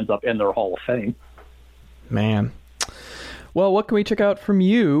whether he ends up in their Hall of Fame. Man. Well, what can we check out from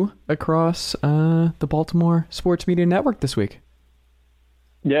you across the Baltimore Sports Media Network this week?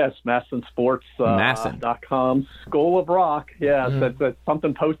 Yes, MASN Sports.com. School of Roch. Yes, that's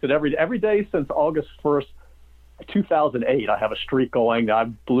something posted every day since August 1st, 2008. I have a streak going. I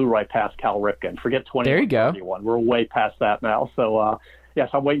blew right past Cal Ripken. Forget 2021. There you go. We're way past that now. So, yes,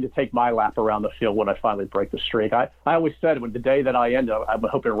 I'm waiting to take my lap around the field when I finally break the streak. I always said when the day that I end up, I'm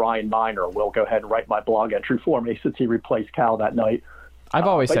hoping Ryan Miner will go ahead and write my blog entry for me since he replaced Cal that night. I've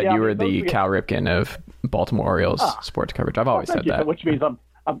always said you were the Cal Ripken of Baltimore Orioles sports coverage. I've always said that. Which means I'm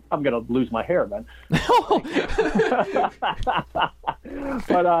going to lose my hair then.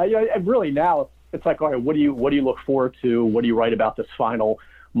 But and really now it's like, all right, what do you look forward to? What do you write about this final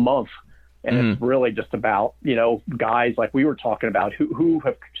month? And it's really just about, guys like we were talking about who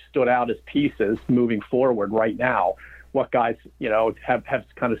have stood out as pieces moving forward right now. What guys, have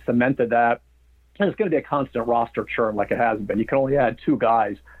kind of cemented that. And it's going to be a constant roster churn like it has been. You can only add 2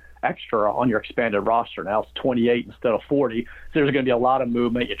 guys extra on your expanded roster. Now it's 28 instead of 40. So there's going to be a lot of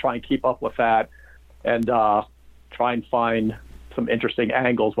movement. You try and keep up with that and try and find some interesting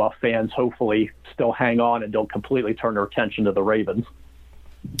angles while fans hopefully still hang on and don't completely turn their attention to the Ravens.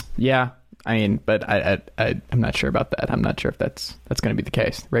 Yeah, I mean, but I'm not sure about that. I'm not sure if that's going to be the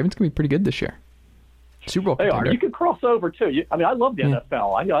case. The Ravens can be pretty good this year. Super Bowl contender. They are. You can cross over too. I love the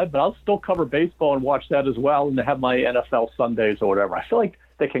NFL, but I'll still cover baseball and watch that as well, and have my NFL Sundays or whatever. I feel like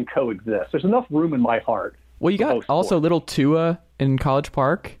they can coexist. There's enough room in my heart. Well, you got also little Tua in College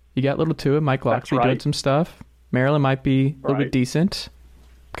Park. You got little Tua, Mike Locksley doing some stuff. Maryland might be a little bit decent.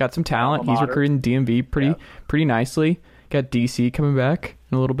 Got some talent. He's recruiting DMV pretty nicely. Got DC coming back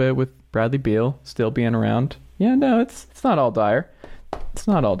in a little bit with Bradley Beal still being around. Yeah, no, it's not all dire. It's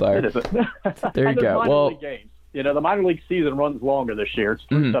not all dire. It isn't. There you go. Well, games. The minor league season runs longer this year. It's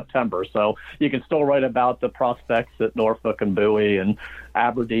through September, so you can still write about the prospects at Norfolk and Bowie and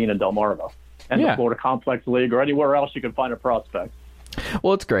Aberdeen and Delmarva and the Florida Complex League or anywhere else you can find a prospect.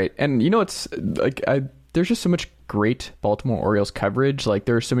 Well, it's great. And it's like there's just so much great Baltimore Orioles coverage. Like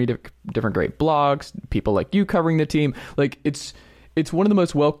there are so many different great blogs, people like you covering the team. Like it's one of the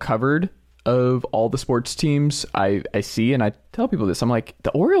most well covered of all the sports teams I see, and I tell people this. I'm like,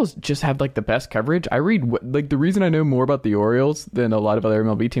 the Orioles just have like the best coverage. I read like the reason I know more about the Orioles than a lot of other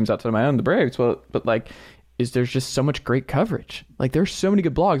MLB teams outside of my own, the Braves. But like, is there's just so much great coverage. Like there's so many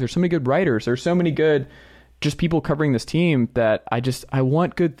good blogs, there's so many good writers, there's so many good just people covering this team that I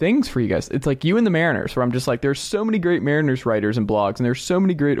want good things for you guys. It's like you and the Mariners, where I'm just like, there's so many great Mariners writers and blogs, and there's so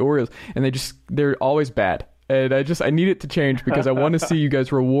many great Orioles, and they're always bad. And I need it to change because I want to see you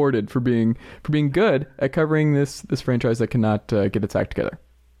guys rewarded for being good at covering this franchise that cannot get its act together.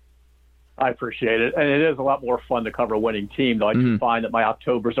 I appreciate it. And it is a lot more fun to cover a winning team, though. I can find that my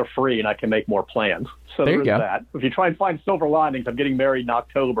Octobers are free and I can make more plans. So there's that. If you try and find silver linings, I'm getting married in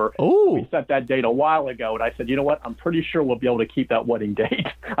October. Ooh. We set that date a while ago, and I said, you know what? I'm pretty sure we'll be able to keep that wedding date.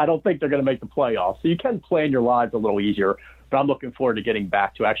 I don't think they're going to make the playoffs. So you can plan your lives a little easier, but I'm looking forward to getting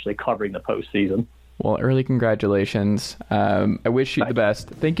back to actually covering the postseason. Well, early congratulations. I wish you the best.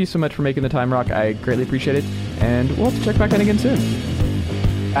 Thank you so much for making the time, Roch. I greatly appreciate it. And we'll have to check back in again soon.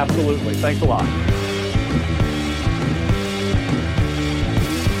 Absolutely. Thanks a lot.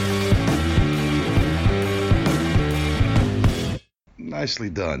 Nicely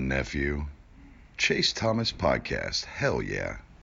done, nephew. Chase Thomas Podcast. Hell yeah.